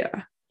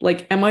idea.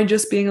 Like, am I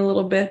just being a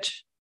little bitch?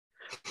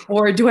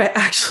 Or do I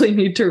actually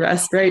need to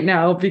rest right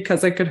now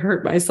because I could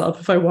hurt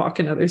myself if I walk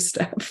another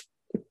step?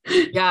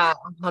 Yeah,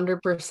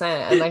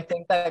 100%. And I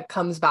think that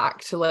comes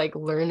back to like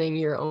learning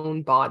your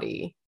own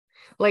body.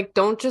 Like,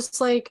 don't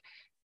just like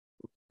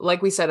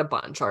we said a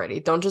bunch already,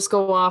 don't just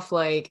go off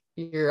like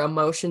your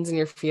emotions and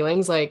your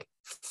feelings, like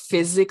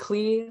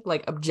physically,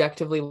 like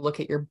objectively look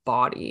at your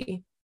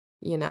body,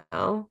 or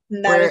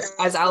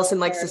as Allison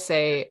likes to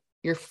say,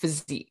 your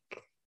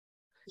physique.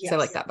 Yes. So I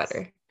like that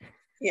better.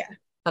 Yeah.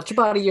 Not your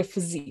body, your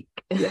physique.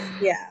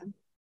 Yeah.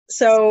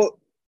 So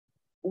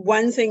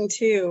one thing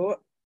to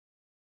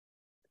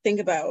think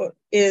about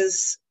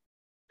is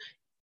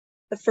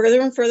the further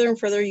and further and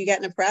further you get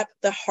in a prep,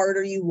 the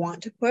harder you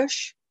want to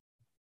push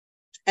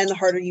and the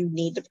harder you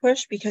need to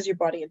push, because your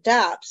body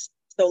adapts.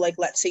 So like,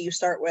 let's say you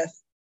start with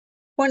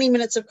 20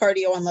 minutes of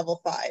cardio on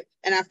level 5.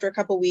 And after a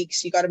couple of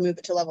weeks, you got to move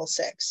it to level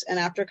 6. And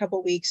after a couple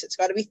of weeks, it's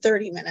got to be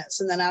 30 minutes.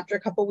 And then after a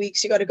couple of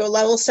weeks, you got to go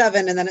level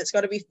 7. And then it's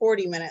got to be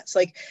 40 minutes.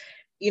 Like,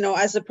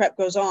 as the prep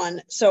goes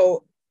on.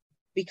 So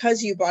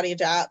because your body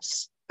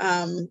adapts,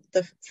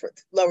 the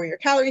lower your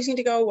calories need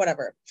to go,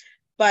 whatever.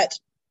 But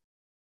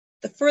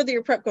the further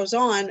your prep goes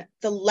on,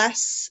 the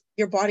less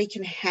your body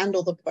can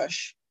handle the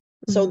push.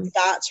 So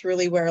that's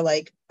really where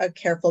like a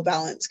careful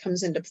balance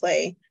comes into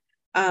play.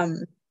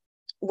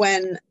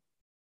 When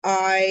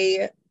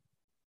I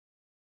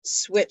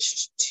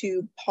switched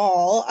to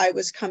Paul, I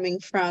was coming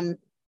from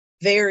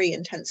very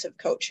intensive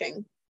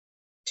coaching,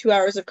 2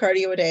 hours of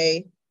cardio a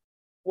day,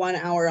 1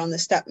 hour on the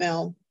step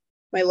mill.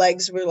 My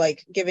legs were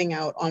like giving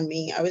out on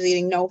me. I was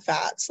eating no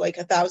fats, like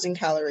 1,000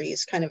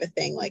 calories kind of a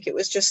thing. Like it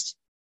was That's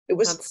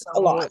so a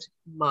lot.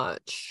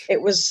 Much.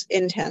 It was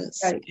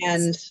intense. Right.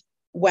 And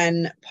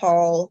when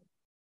Paul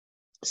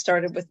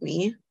started with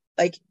me,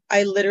 like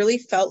I literally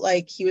felt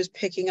like he was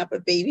picking up a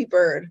baby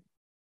bird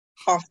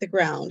off the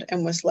ground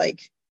and was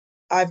like,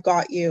 I've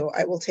got you.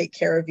 I will take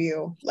care of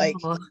you. Like,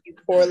 you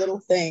poor little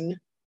thing.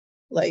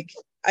 Like,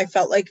 I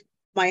felt like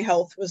my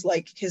health was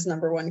like his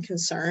number one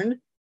concern.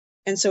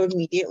 And so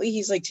immediately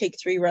he's like, take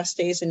 3 rest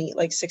days and eat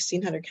like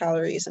 1,600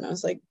 calories. And I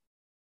was like,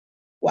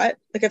 what?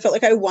 Like, I felt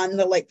like I won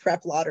the like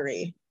prep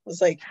lottery. I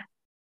was like,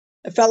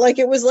 I felt like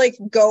it was like,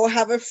 go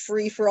have a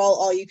free for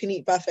all you can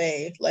eat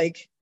buffet.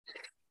 Like,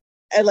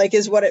 and like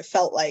is what it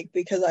felt like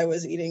because I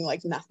was eating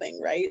like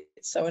nothing, right?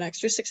 So an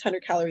extra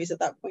 600 calories at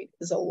that point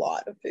is a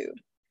lot of food.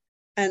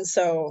 And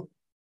so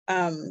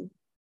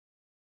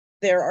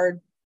there are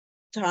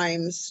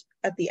times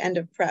at the end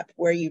of prep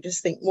where you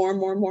just think more,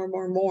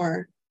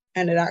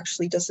 and it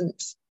actually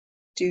doesn't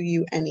do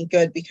you any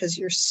good because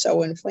you're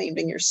so inflamed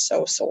and you're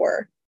so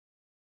sore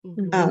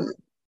that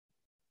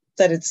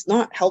it's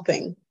not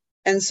helping.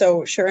 And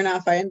so sure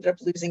enough, I ended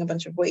up losing a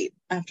bunch of weight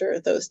after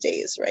those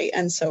days, right?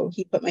 And so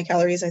he put my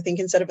calories, I think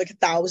instead of like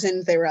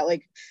 1,000, they were at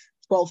like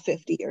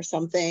 1,250 or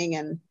something.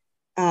 And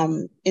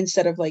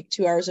instead of like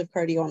 2 hours of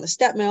cardio on the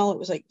step mill, it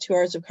was like 2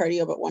 hours of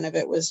cardio, but one of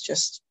it was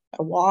just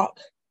a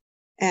walk.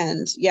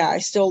 And yeah, I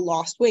still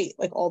lost weight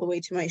like all the way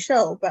to my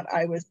show, but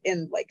I was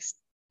in like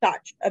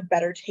such a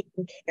better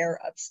taken care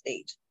of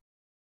state.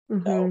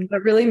 So,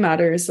 that really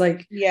matters.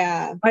 Like,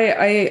 yeah,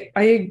 I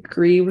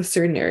agree with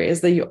certain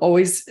areas that you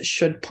always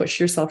should push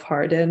yourself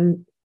hard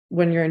in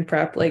when you're in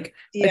prep. Like,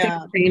 I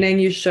think training,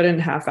 you shouldn't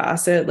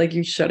half-ass it. Like,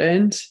 you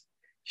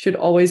should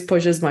always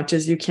push as much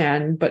as you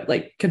can, but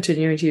like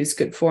continuing to use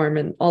good form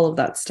and all of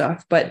that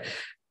stuff. But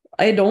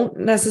I don't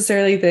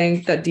necessarily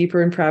think that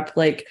deeper in prep,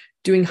 like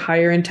doing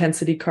higher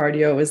intensity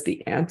cardio is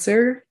the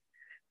answer.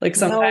 Like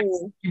sometimes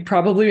you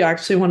probably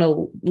actually want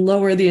to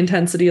lower the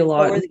intensity a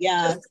lot.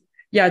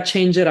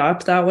 Change it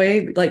up that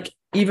way. Like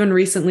even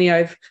recently,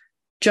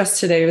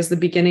 today was the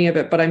beginning of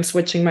it, but I'm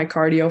switching my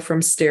cardio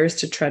from stairs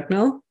to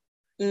treadmill.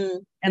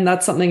 And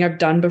that's something I've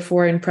done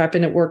before in prep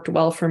and it worked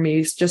well for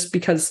me just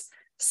because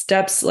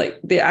steps, like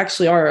they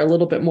actually are a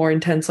little bit more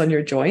intense on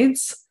your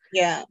joints.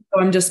 Yeah. So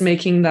I'm just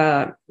making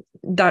that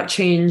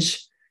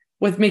change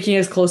with making it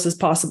as close as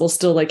possible,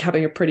 still like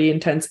having a pretty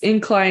intense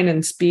incline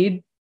and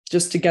speed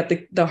just to get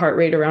the heart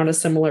rate around a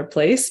similar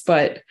place.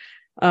 But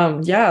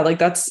like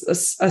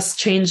that's a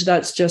change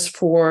that's just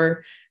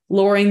for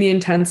lowering the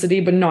intensity,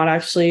 but not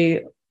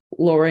actually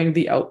lowering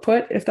the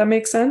output, if that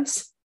makes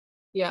sense.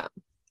 Yeah,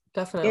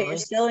 definitely. Yeah, you're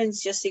still in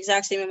just the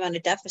exact same amount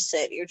of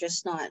deficit. You're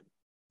just not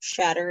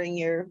shattering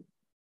your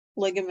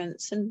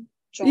ligaments and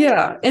joints.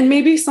 Yeah. And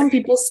maybe some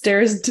people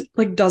stairs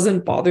like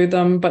doesn't bother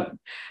them, but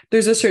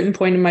there's a certain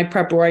point in my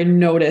prep where I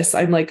notice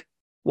I'm like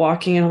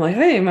walking and I'm like,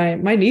 hey,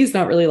 my knee's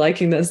not really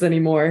liking this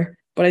anymore,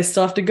 but I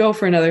still have to go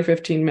for another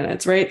 15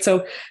 minutes. Right.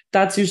 So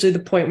that's usually the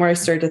point where I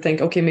start to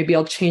think, okay, maybe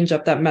I'll change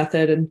up that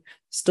method and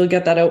still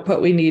get that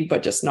output we need,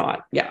 but just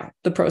not. Yeah.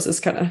 The process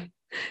kind of,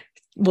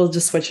 we'll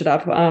just switch it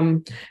up.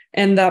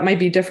 And that might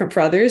be different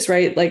for others,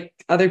 right? Like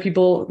other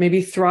people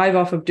maybe thrive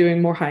off of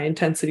doing more high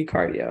intensity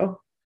cardio.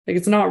 Like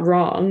it's not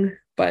wrong,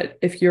 but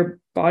if your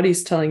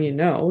body's telling you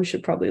no, we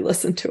should probably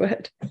listen to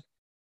it.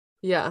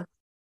 Yeah.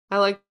 I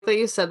like that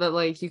you said that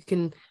like you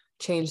can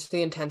change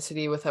the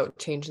intensity without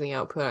changing the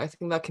output. I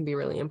think that can be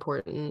really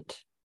important.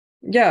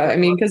 Yeah, I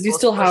mean, because you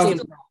still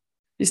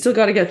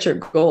got to get your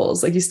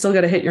goals. Like you still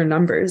got to hit your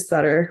numbers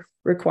that are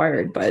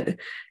required, but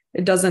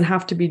it doesn't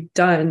have to be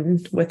done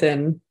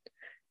within,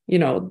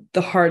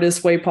 the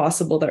hardest way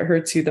possible that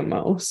hurts you the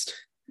most.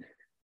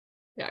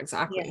 Yeah,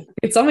 exactly.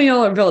 It's some of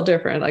y'all are built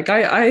different. Like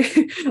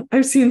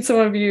I've seen some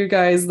of you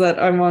guys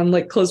that I'm on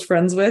like close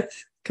friends with,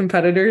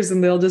 competitors,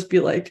 and they'll just be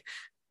like,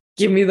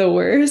 give me the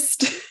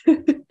worst.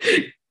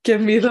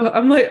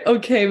 I'm like,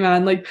 okay,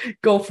 man, like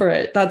go for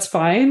it. That's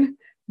fine.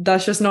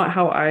 That's just not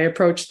how I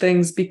approach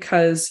things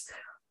because,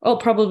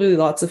 probably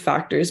lots of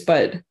factors,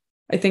 but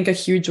I think a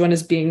huge one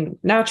is being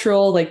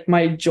natural. Like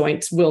my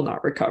joints will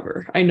not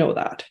recover. I know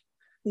that.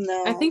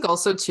 No. I think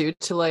also too,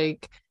 to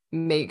like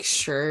make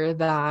sure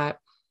that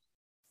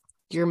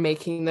you're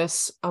making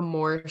this a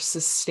more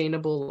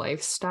sustainable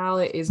lifestyle,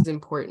 it is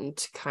important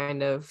to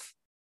kind of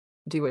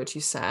do what you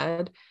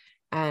said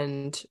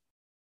and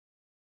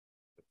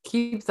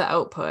keep the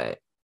output,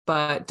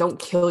 but don't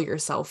kill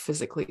yourself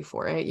physically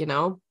for it,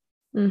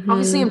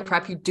 Obviously in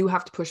prep you do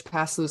have to push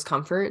past those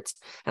comforts,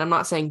 and I'm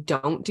not saying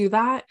don't do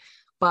that,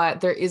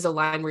 but there is a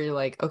line where you're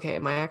like, okay,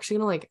 am I actually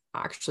gonna like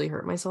actually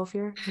hurt myself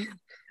here?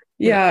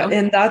 Yeah.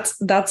 And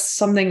that's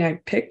something I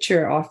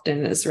picture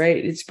often is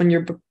right. It's when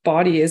your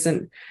body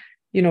isn't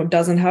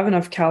doesn't have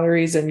enough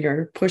calories and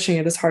you're pushing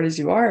it as hard as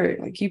you are,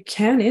 like you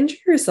can injure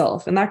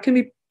yourself, and that can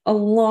be a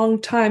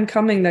long time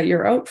coming that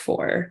you're out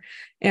for.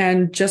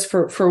 And just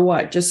for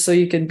what? Just so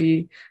you can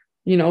be,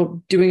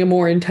 doing a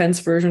more intense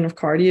version of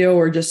cardio,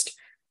 or just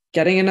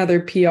getting another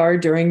PR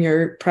during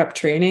your prep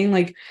training.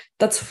 Like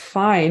that's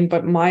fine,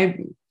 but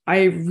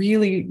I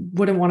really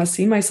wouldn't want to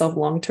see myself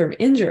long-term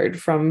injured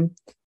from,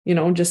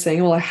 just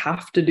saying, well, I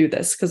have to do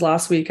this because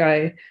last week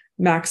I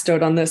maxed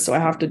out on this, so I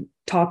have to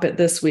top it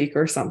this week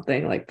or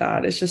something like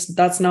that. It's just,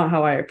 that's not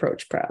how I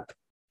approach prep.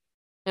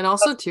 And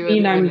also too,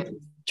 I'm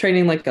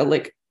training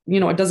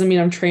it doesn't mean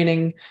I'm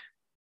training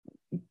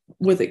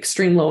with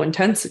extreme low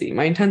intensity.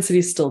 My intensity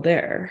is still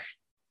there.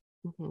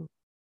 Mm-hmm.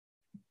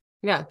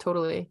 Yeah,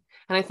 totally.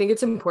 And I think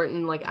it's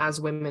important, like as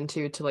women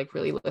too, to like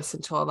really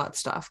listen to all that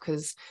stuff,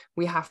 because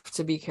we have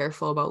to be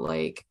careful about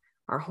like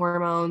our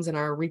hormones and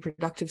our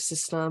reproductive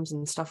systems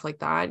and stuff like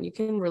that. And you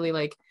can really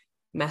like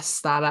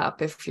mess that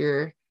up if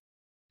you're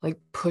like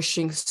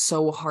pushing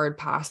so hard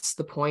past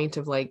the point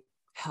of like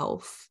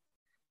health.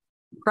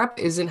 Prep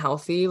isn't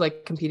healthy,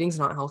 like competing is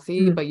not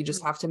healthy, but you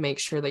just have to make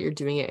sure that you're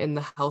doing it in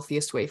the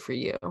healthiest way for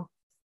you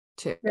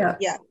too. Yeah,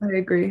 I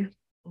agree.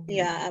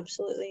 Yeah,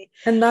 absolutely.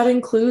 And that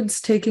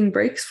includes taking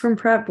breaks from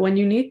prep when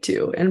you need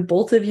to. And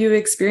both of you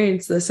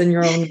experience this in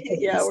your own ways.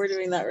 Yeah, we're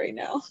doing that right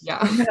now.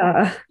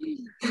 Yeah.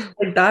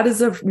 Like that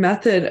is a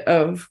method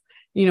of,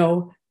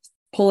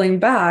 pulling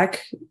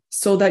back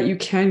so that you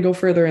can go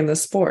further in the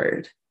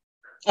sport.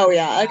 Oh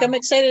yeah. Like I'm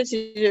excited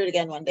to do it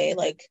again one day.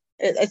 Like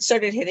it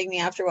started hitting me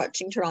after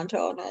watching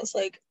Toronto, and I was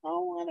like, I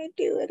want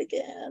to do it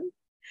again.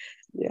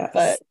 Yeah.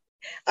 But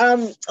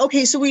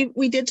okay, so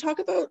we did talk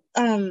about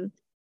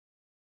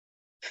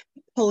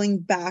pulling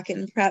back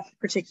in prep,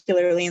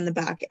 particularly in the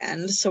back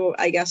end. So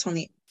I guess on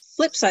the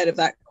flip side of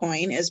that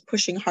coin is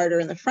pushing harder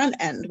in the front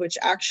end, which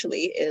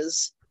actually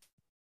is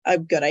a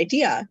good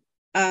idea.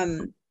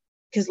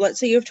 Because let's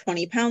say you have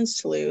 20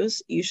 pounds to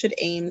lose, you should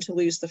aim to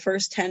lose the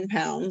first 10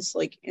 pounds,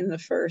 like in the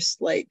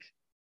first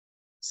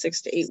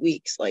 6 to 8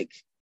 weeks, like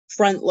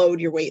front load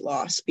your weight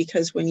loss,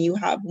 because when you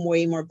have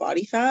way more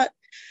body fat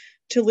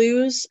to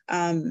lose,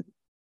 and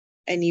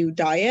you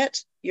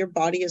diet, your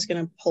body is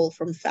going to pull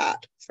from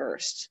fat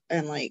first.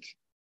 And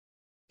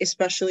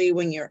especially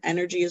when your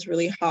energy is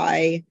really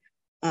high,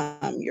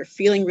 you're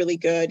feeling really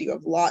good, you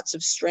have lots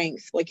of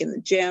strength, like in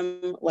the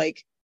gym,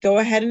 go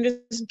ahead and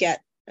just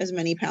get as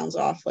many pounds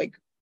off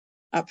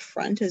up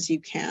front as you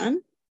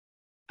can,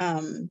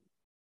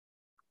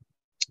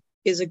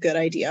 is a good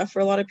idea for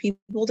a lot of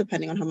people,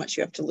 depending on how much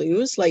you have to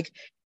lose.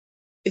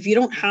 If you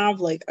don't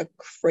have a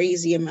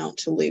crazy amount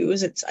to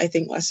lose, it's, I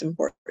think, less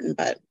important.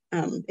 But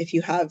if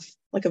you have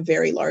a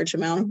very large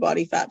amount of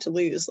body fat to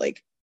lose,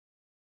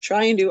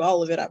 try and do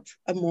all of it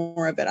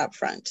more of it up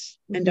front,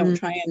 and don't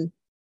try and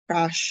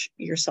crash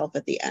yourself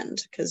at the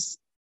end, because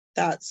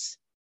that's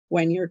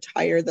when you're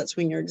tired, that's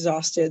when you're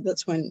exhausted,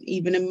 that's when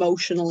even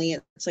emotionally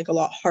it's a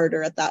lot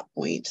harder at that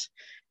point,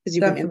 because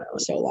you've been in for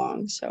so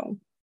long. So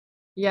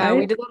yeah,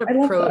 we did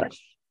that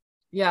approach.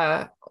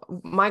 Yeah,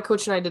 my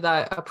coach and I did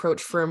that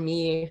approach for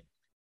me.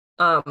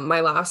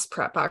 My last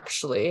prep,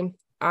 actually,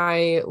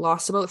 I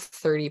lost about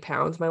 30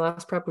 pounds my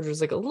last prep, which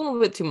was a little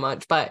bit too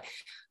much. But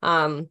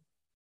when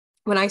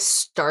I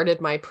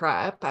started my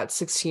prep at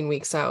 16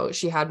 weeks out,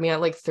 she had me at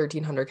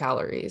 1,300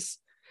 calories.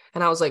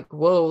 And I was like,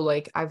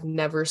 whoa, I've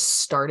never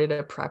started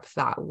a prep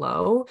that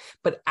low.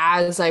 But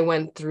as I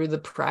went through the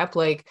prep,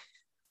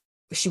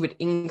 she would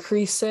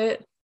increase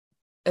it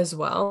as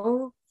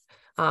well.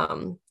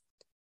 And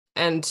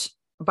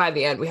by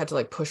the end, we had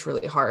to push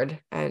really hard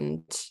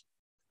and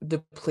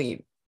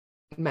deplete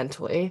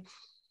mentally.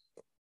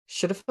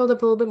 Should have filled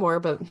up a little bit more,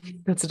 but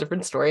that's a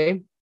different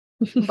story.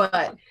 But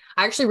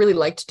I actually really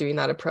liked doing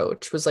that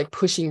approach, was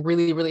pushing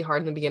really, really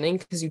hard in the beginning,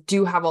 because you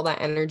do have all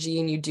that energy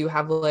and you do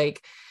have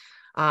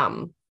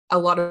a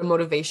lot of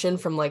motivation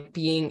from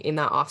being in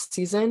that off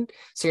season.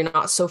 So you're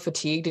not so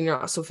fatigued, and you're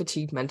not so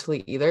fatigued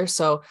mentally either.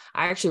 So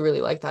I actually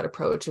really like that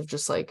approach of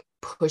just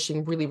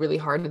pushing really, really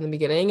hard in the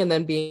beginning, and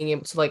then being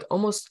able to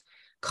almost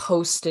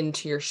coast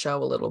into your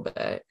show a little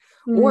bit.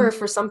 Or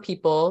for some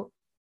people,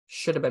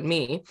 should have been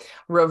me,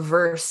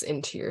 reverse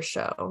into your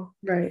show.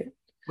 Right.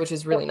 Which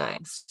is really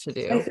nice to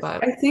do.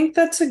 I think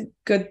that's a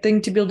good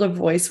thing to be able to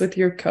voice with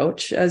your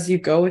coach as you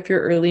go, if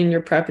you're early in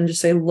your prep, and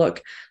just say,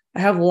 look, I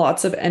have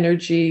lots of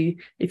energy.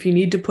 If you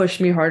need to push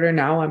me harder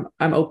now,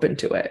 I'm open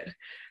to it.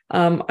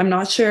 I'm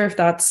not sure if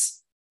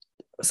that's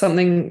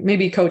something,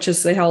 maybe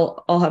coaches, they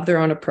all have their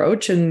own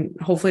approach, and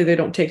hopefully they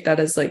don't take that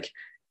as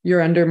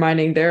you're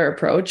undermining their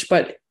approach.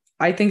 But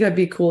I think that'd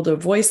be cool to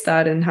voice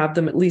that and have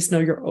them at least know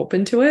you're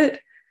open to it.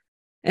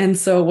 And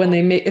so when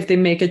if they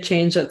make a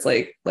change that's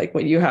like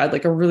what you had,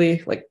 a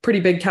really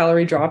pretty big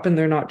calorie drop, and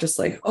they're not just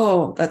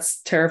oh,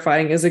 that's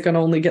terrifying, is it going to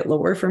only get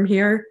lower from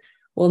here?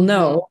 Well,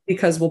 no,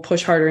 because we'll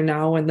push harder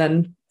now and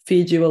then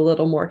feed you a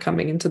little more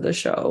coming into the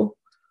show.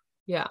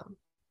 Yeah,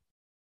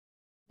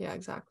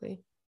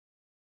 exactly.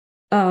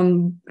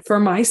 For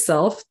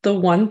myself, the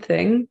one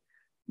thing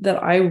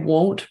that I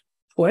won't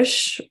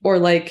push or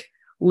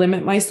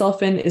limit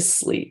myself in is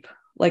sleep.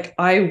 Like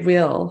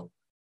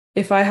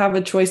if I have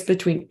a choice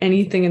between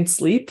anything and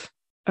sleep,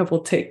 I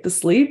will take the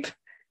sleep.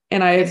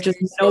 And I have just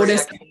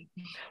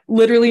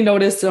literally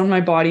noticed on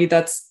my body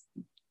that's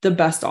the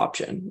best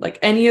option. Like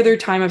any other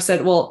time I've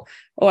said, well,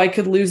 oh, I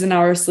could lose an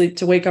hour of sleep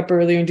to wake up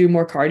earlier and do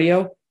more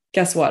cardio.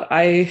 Guess what?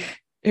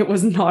 It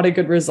was not a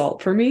good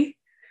result for me.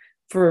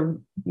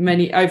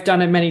 I've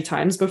done it many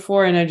times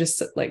before, and I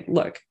just like,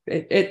 look,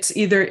 it's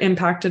either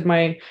impacted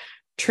my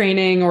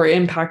training or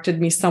impacted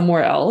me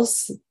somewhere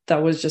else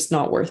that was just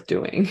not worth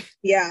doing.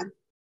 Yeah,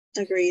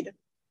 agreed.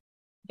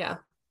 Yeah,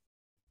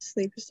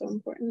 sleep is so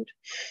important.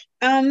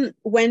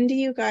 When do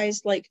you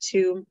guys like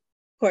to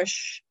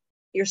push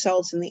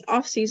yourselves in the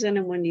off season,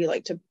 and when do you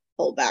like to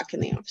pull back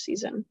in the off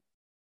season?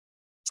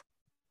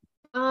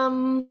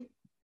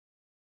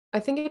 I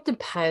think it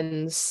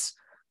depends.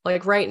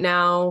 Like right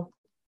now,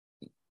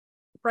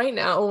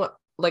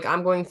 like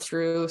I'm going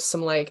through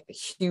some like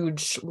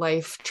huge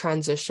life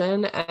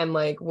transition, and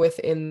like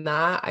within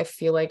that I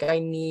feel like I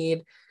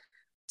need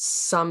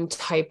some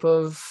type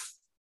of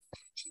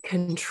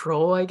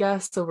control, I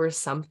guess, over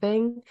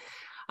something.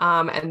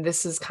 And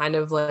this is kind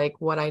of like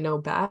what I know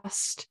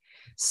best.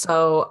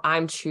 So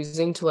I'm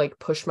choosing to like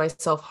push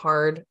myself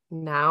hard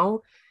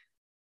now.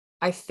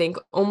 I think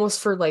almost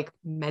for like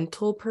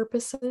mental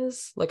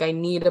purposes. Like I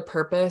need a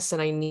purpose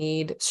and I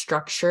need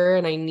structure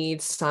and I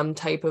need some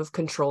type of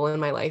control in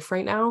my life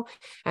right now.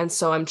 And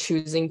so I'm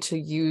choosing to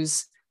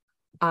use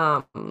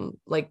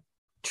like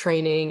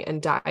training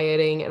and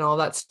dieting and all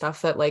that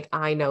stuff that like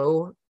I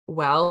know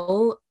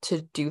well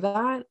to do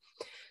that.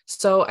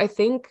 So I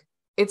think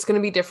it's going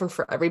to be different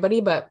for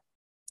everybody, but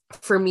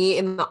for me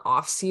in the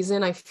off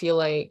season, I feel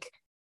like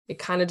it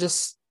kind of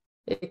just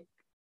it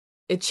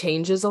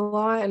changes a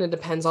lot, and it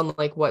depends on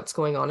like what's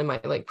going on in my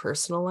like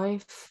personal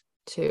life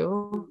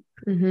too.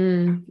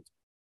 Mm-hmm.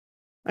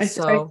 I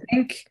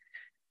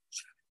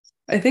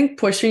think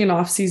pushing an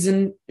off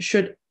season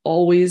should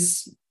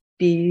always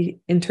be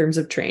in terms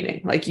of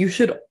training. Like you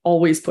should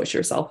always push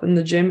yourself in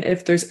the gym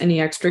if there's any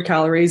extra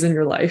calories in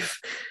your life.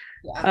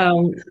 Yeah.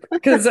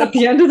 Because at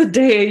the end of the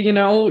day, you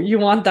know, you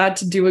want that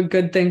to do a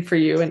good thing for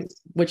you, and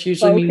which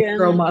usually means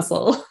grow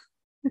muscle.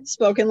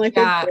 Spoken like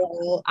a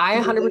girl. I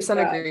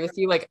 100% agree with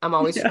you. Like I'm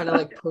always trying to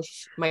like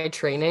push my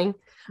training.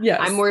 Yes,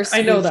 I'm more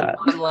I know that.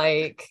 on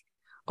like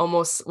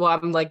almost, well,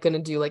 I'm like gonna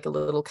do like a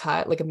little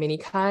cut, like a mini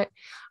cut.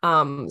 So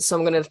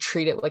I'm gonna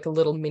treat it like a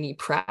little mini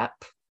prep.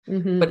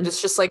 Mm-hmm. But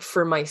it's just like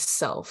for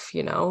myself,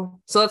 you know?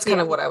 So that's kind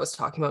of what I was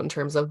talking about in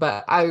terms of,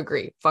 but I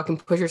agree. Fucking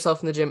push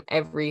yourself in the gym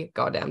every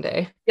goddamn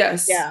day.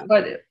 Yes. Yeah.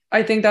 But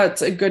I think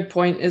that's a good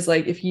point, is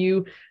like, if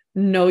you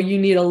know you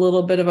need a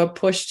little bit of a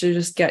push to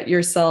just get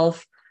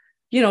yourself,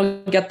 you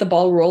know, get the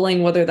ball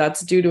rolling, whether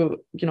that's due to,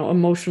 you know,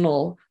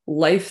 emotional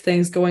life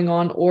things going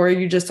on, or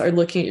you just are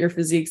looking at your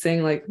physique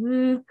saying like,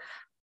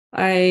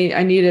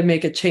 I need to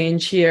make a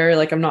change here.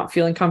 Like I'm not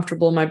feeling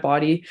comfortable in my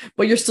body,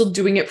 but you're still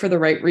doing it for the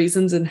right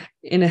reasons and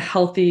in a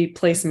healthy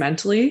place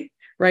mentally,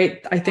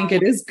 right? I think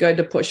it is good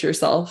to push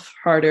yourself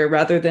harder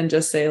rather than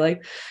just say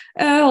like,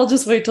 I'll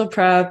just wait till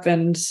prep,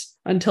 and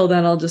until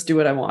then I'll just do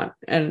what I want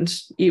and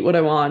eat what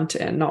I want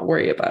and not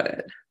worry about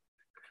it.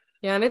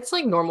 Yeah, and it's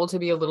like normal to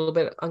be a little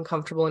bit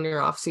uncomfortable in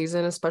your off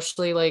season,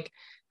 especially like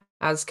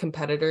as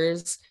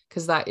competitors,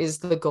 because that is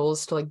the goal,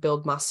 is to like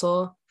build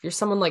muscle. If you're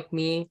someone like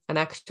me, an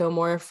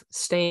ectomorph,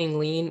 staying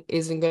lean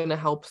isn't going to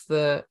help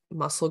the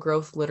muscle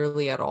growth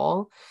literally at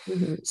all.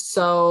 Mm-hmm.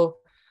 So,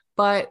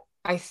 but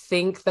I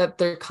think that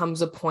there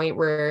comes a point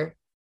where,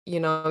 you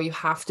know, you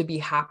have to be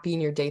happy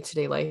in your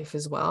day-to-day life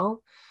as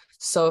well.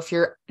 So if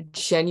you're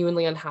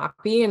genuinely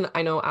unhappy, and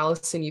I know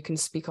Allison, you can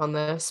speak on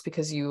this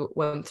because you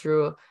went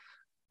through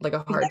like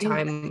a hard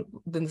time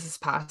this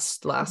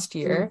past last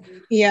year.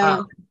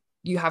 Yeah.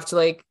 You have to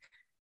like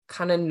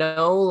kind of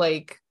know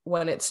like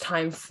when it's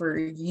time for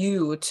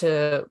you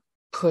to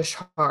push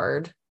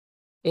hard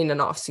in an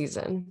off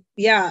season.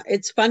 Yeah,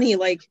 it's funny,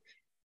 like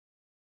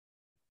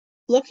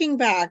looking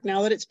back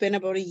now that it's been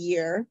about a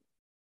year,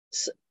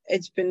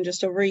 it's been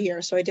just over a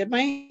year. So I did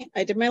my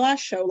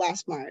last show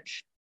last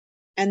March,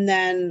 and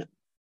then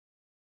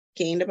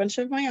gained a bunch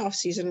of my off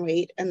season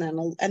weight, and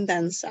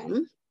then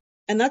some.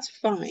 And that's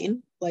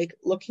fine. Like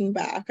looking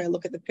back, I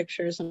look at the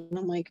pictures and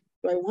I'm like,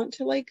 do I want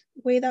to like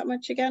weigh that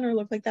much again or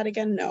look like that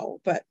again? No.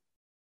 But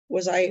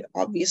was I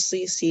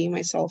obviously seeing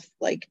myself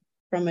like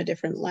from a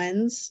different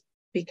lens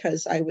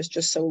because I was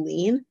just so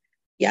lean?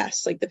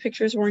 Yes. Like the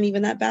pictures weren't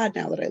even that bad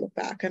now that I look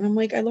back. And I'm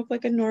like, I look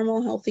like a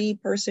normal, healthy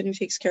person who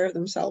takes care of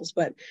themselves.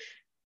 But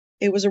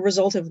it was a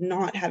result of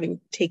not having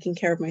taken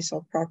care of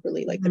myself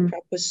properly. Like the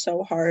prep was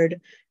so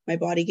hard. My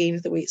body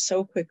gained the weight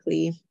so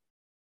quickly.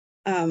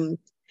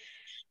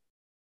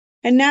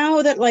 And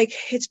now that like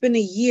it's been a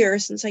year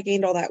since I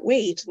gained all that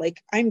weight,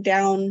 like I'm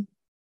down.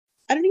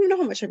 I don't even know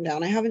how much I'm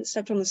down. I haven't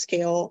stepped on the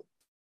scale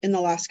in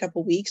the last couple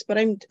of weeks, but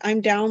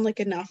I'm down like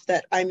enough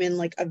that I'm in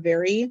like a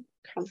very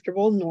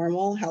comfortable,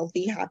 normal,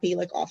 healthy, happy,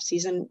 like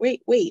off-season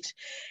weight.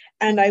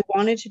 And I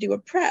wanted to do a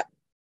prep.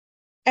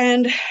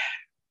 And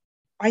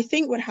I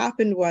think what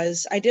happened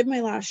was I did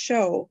my last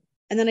show,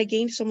 and then I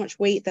gained so much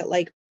weight that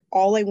like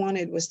all I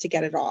wanted was to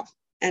get it off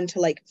and to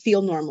like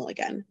feel normal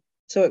again.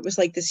 So it was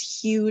like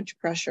this huge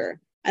pressure.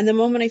 And the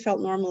moment I felt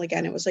normal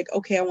again, it was like,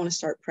 okay, I want to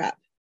start prep.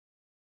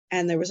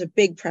 And there was a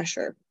big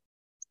pressure.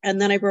 And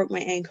then I broke my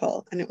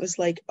ankle and it was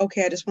like,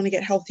 okay, I just want to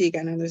get healthy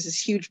again. And there's this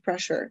huge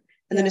pressure.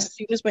 And then as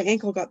soon as my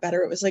ankle got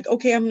better, it was like,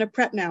 okay, I'm going to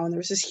prep now. And there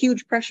was this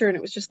huge pressure. And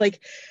it was just like,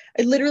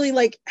 I literally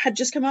like had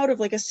just come out of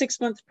like a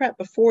 6-month prep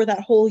before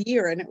that whole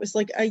year. And it was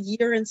like a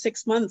year and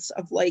 6 months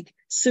of like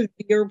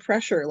severe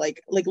pressure.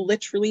 Like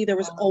literally there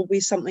was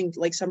always something,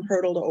 like some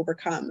hurdle to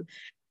overcome.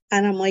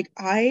 And I'm like,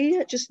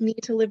 I just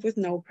need to live with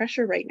no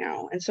pressure right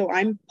now. And so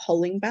I'm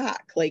pulling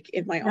back like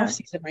in my off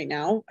season right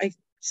now.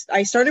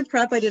 I started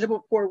prep. I did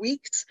about 4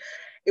 weeks.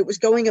 It was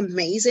going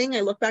amazing. I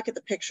look back at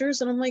the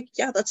pictures and I'm like,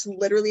 yeah, that's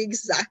literally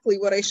exactly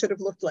what I should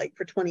have looked like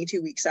for 22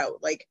 weeks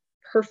out. Like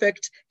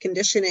perfect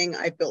conditioning.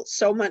 I built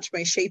so much.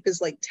 My shape is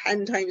like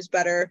 10 times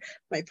better.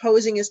 My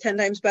posing is 10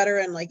 times better.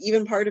 And like,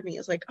 even part of me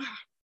is like,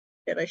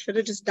 I should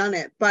have just done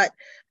it. But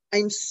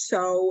I'm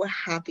so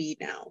happy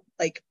now.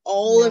 Like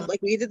of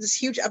like, we did this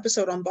huge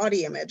episode on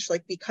body image,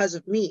 like because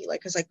of me,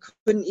 like, cause I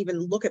couldn't even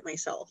look at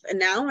myself. And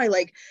now I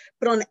like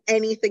put on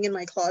anything in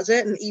my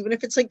closet. And even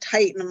if it's like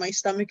tight and my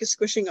stomach is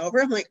squishing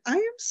over, I'm like, I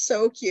am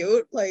so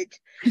cute. Like,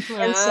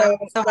 and so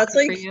that's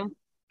like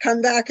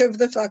comeback of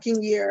the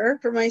fucking year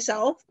for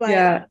myself.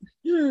 But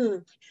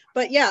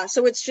but yeah,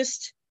 so it's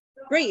just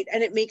great.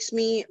 And it makes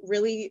me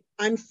really,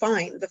 I'm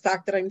fine. The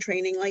fact that I'm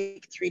training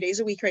like 3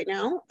 days a week right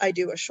now, I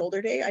do a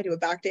shoulder day, I do a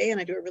back day,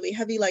 and I do a really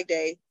heavy leg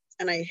day.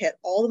 And I hit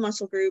all the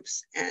muscle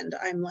groups and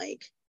I'm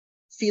like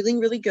feeling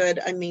really good.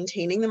 I'm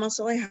maintaining the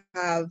muscle I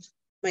have,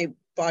 my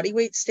body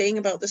weight staying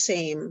about the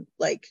same.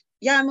 Like,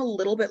 yeah, I'm a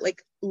little bit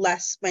like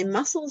less, my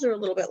muscles are a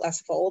little bit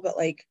less full, but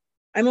like,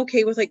 I'm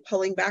okay with like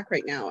pulling back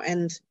right now.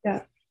 And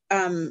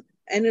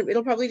and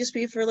it'll probably just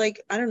be for like,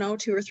 I don't know,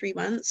 2 or 3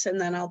 months. And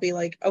then I'll be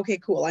like, okay,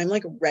 cool. I'm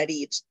like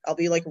I'll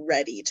be like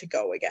ready to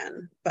go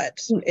again. But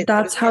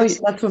that's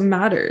what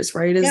matters,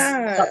 right? Is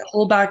that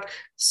pull back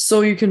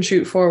so you can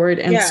shoot forward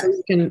and so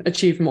you can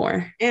achieve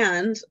more.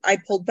 And I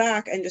pulled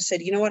back and just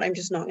said, you know what? I'm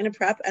just not going to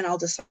prep and I'll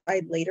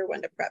decide later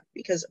when to prep.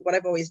 Because what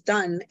I've always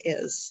done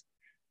is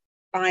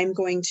I'm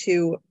going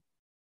to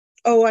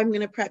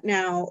prep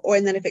now.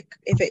 And then if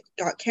it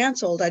got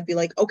canceled, I'd be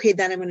like, okay,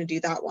 then I'm going to do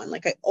that one.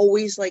 Like I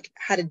always like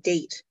had a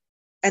date.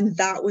 And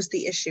that was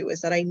the issue,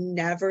 is that I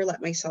never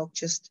let myself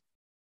just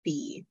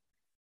be.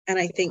 And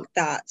I think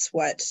that's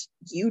what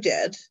you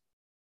did,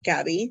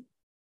 Gabby,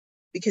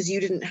 because you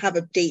didn't have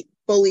a date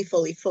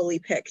fully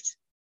picked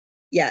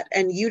yet.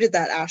 And you did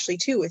that, Ashley,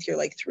 too, with your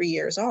like 3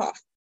 years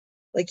off.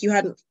 Like you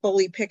hadn't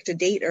fully picked a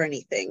date or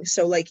anything.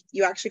 So like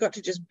you actually got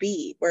to just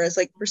be. Whereas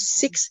like for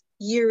 6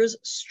 years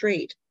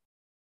straight,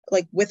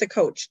 like with a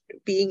coach,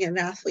 being an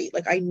athlete,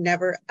 like I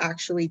never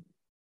actually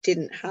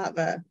didn't have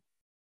a,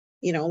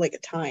 like a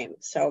time.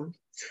 So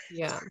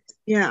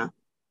yeah.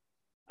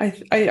 I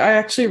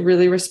actually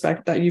really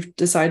respect that you've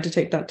decided to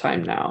take that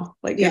time now.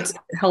 Like it's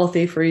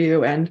healthy for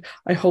you. And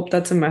I hope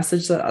that's a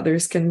message that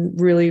others can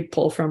really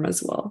pull from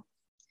as well.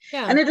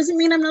 Yeah. And it doesn't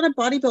mean I'm not a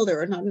bodybuilder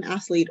or not an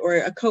athlete or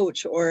a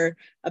coach or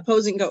a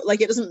posing coach.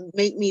 Like it doesn't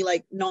make me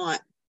like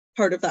not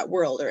part of that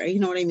world, or you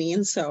know what I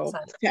mean? So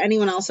to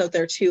anyone else out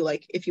there too,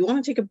 like if you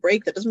want to take a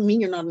break, that doesn't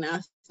mean you're not an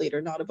athlete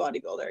or not a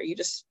bodybuilder. You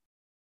just,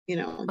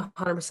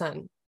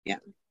 100%. Yeah.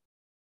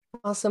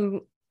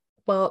 Awesome.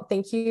 Well,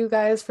 thank you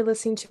guys for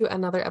listening to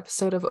another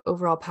episode of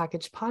Overall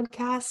Package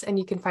Podcast. And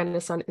you can find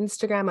us on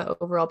Instagram at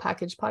Overall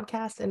Package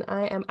Podcast. And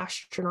I am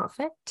Astronaut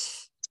Fit.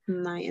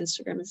 My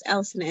Instagram is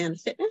Allison Ann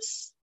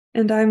Fitness.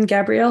 And I'm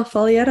Gabrielle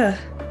Follietta.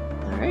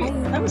 All right.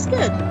 That was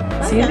good.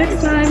 Bye, See you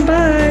next time.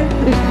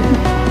 Bye.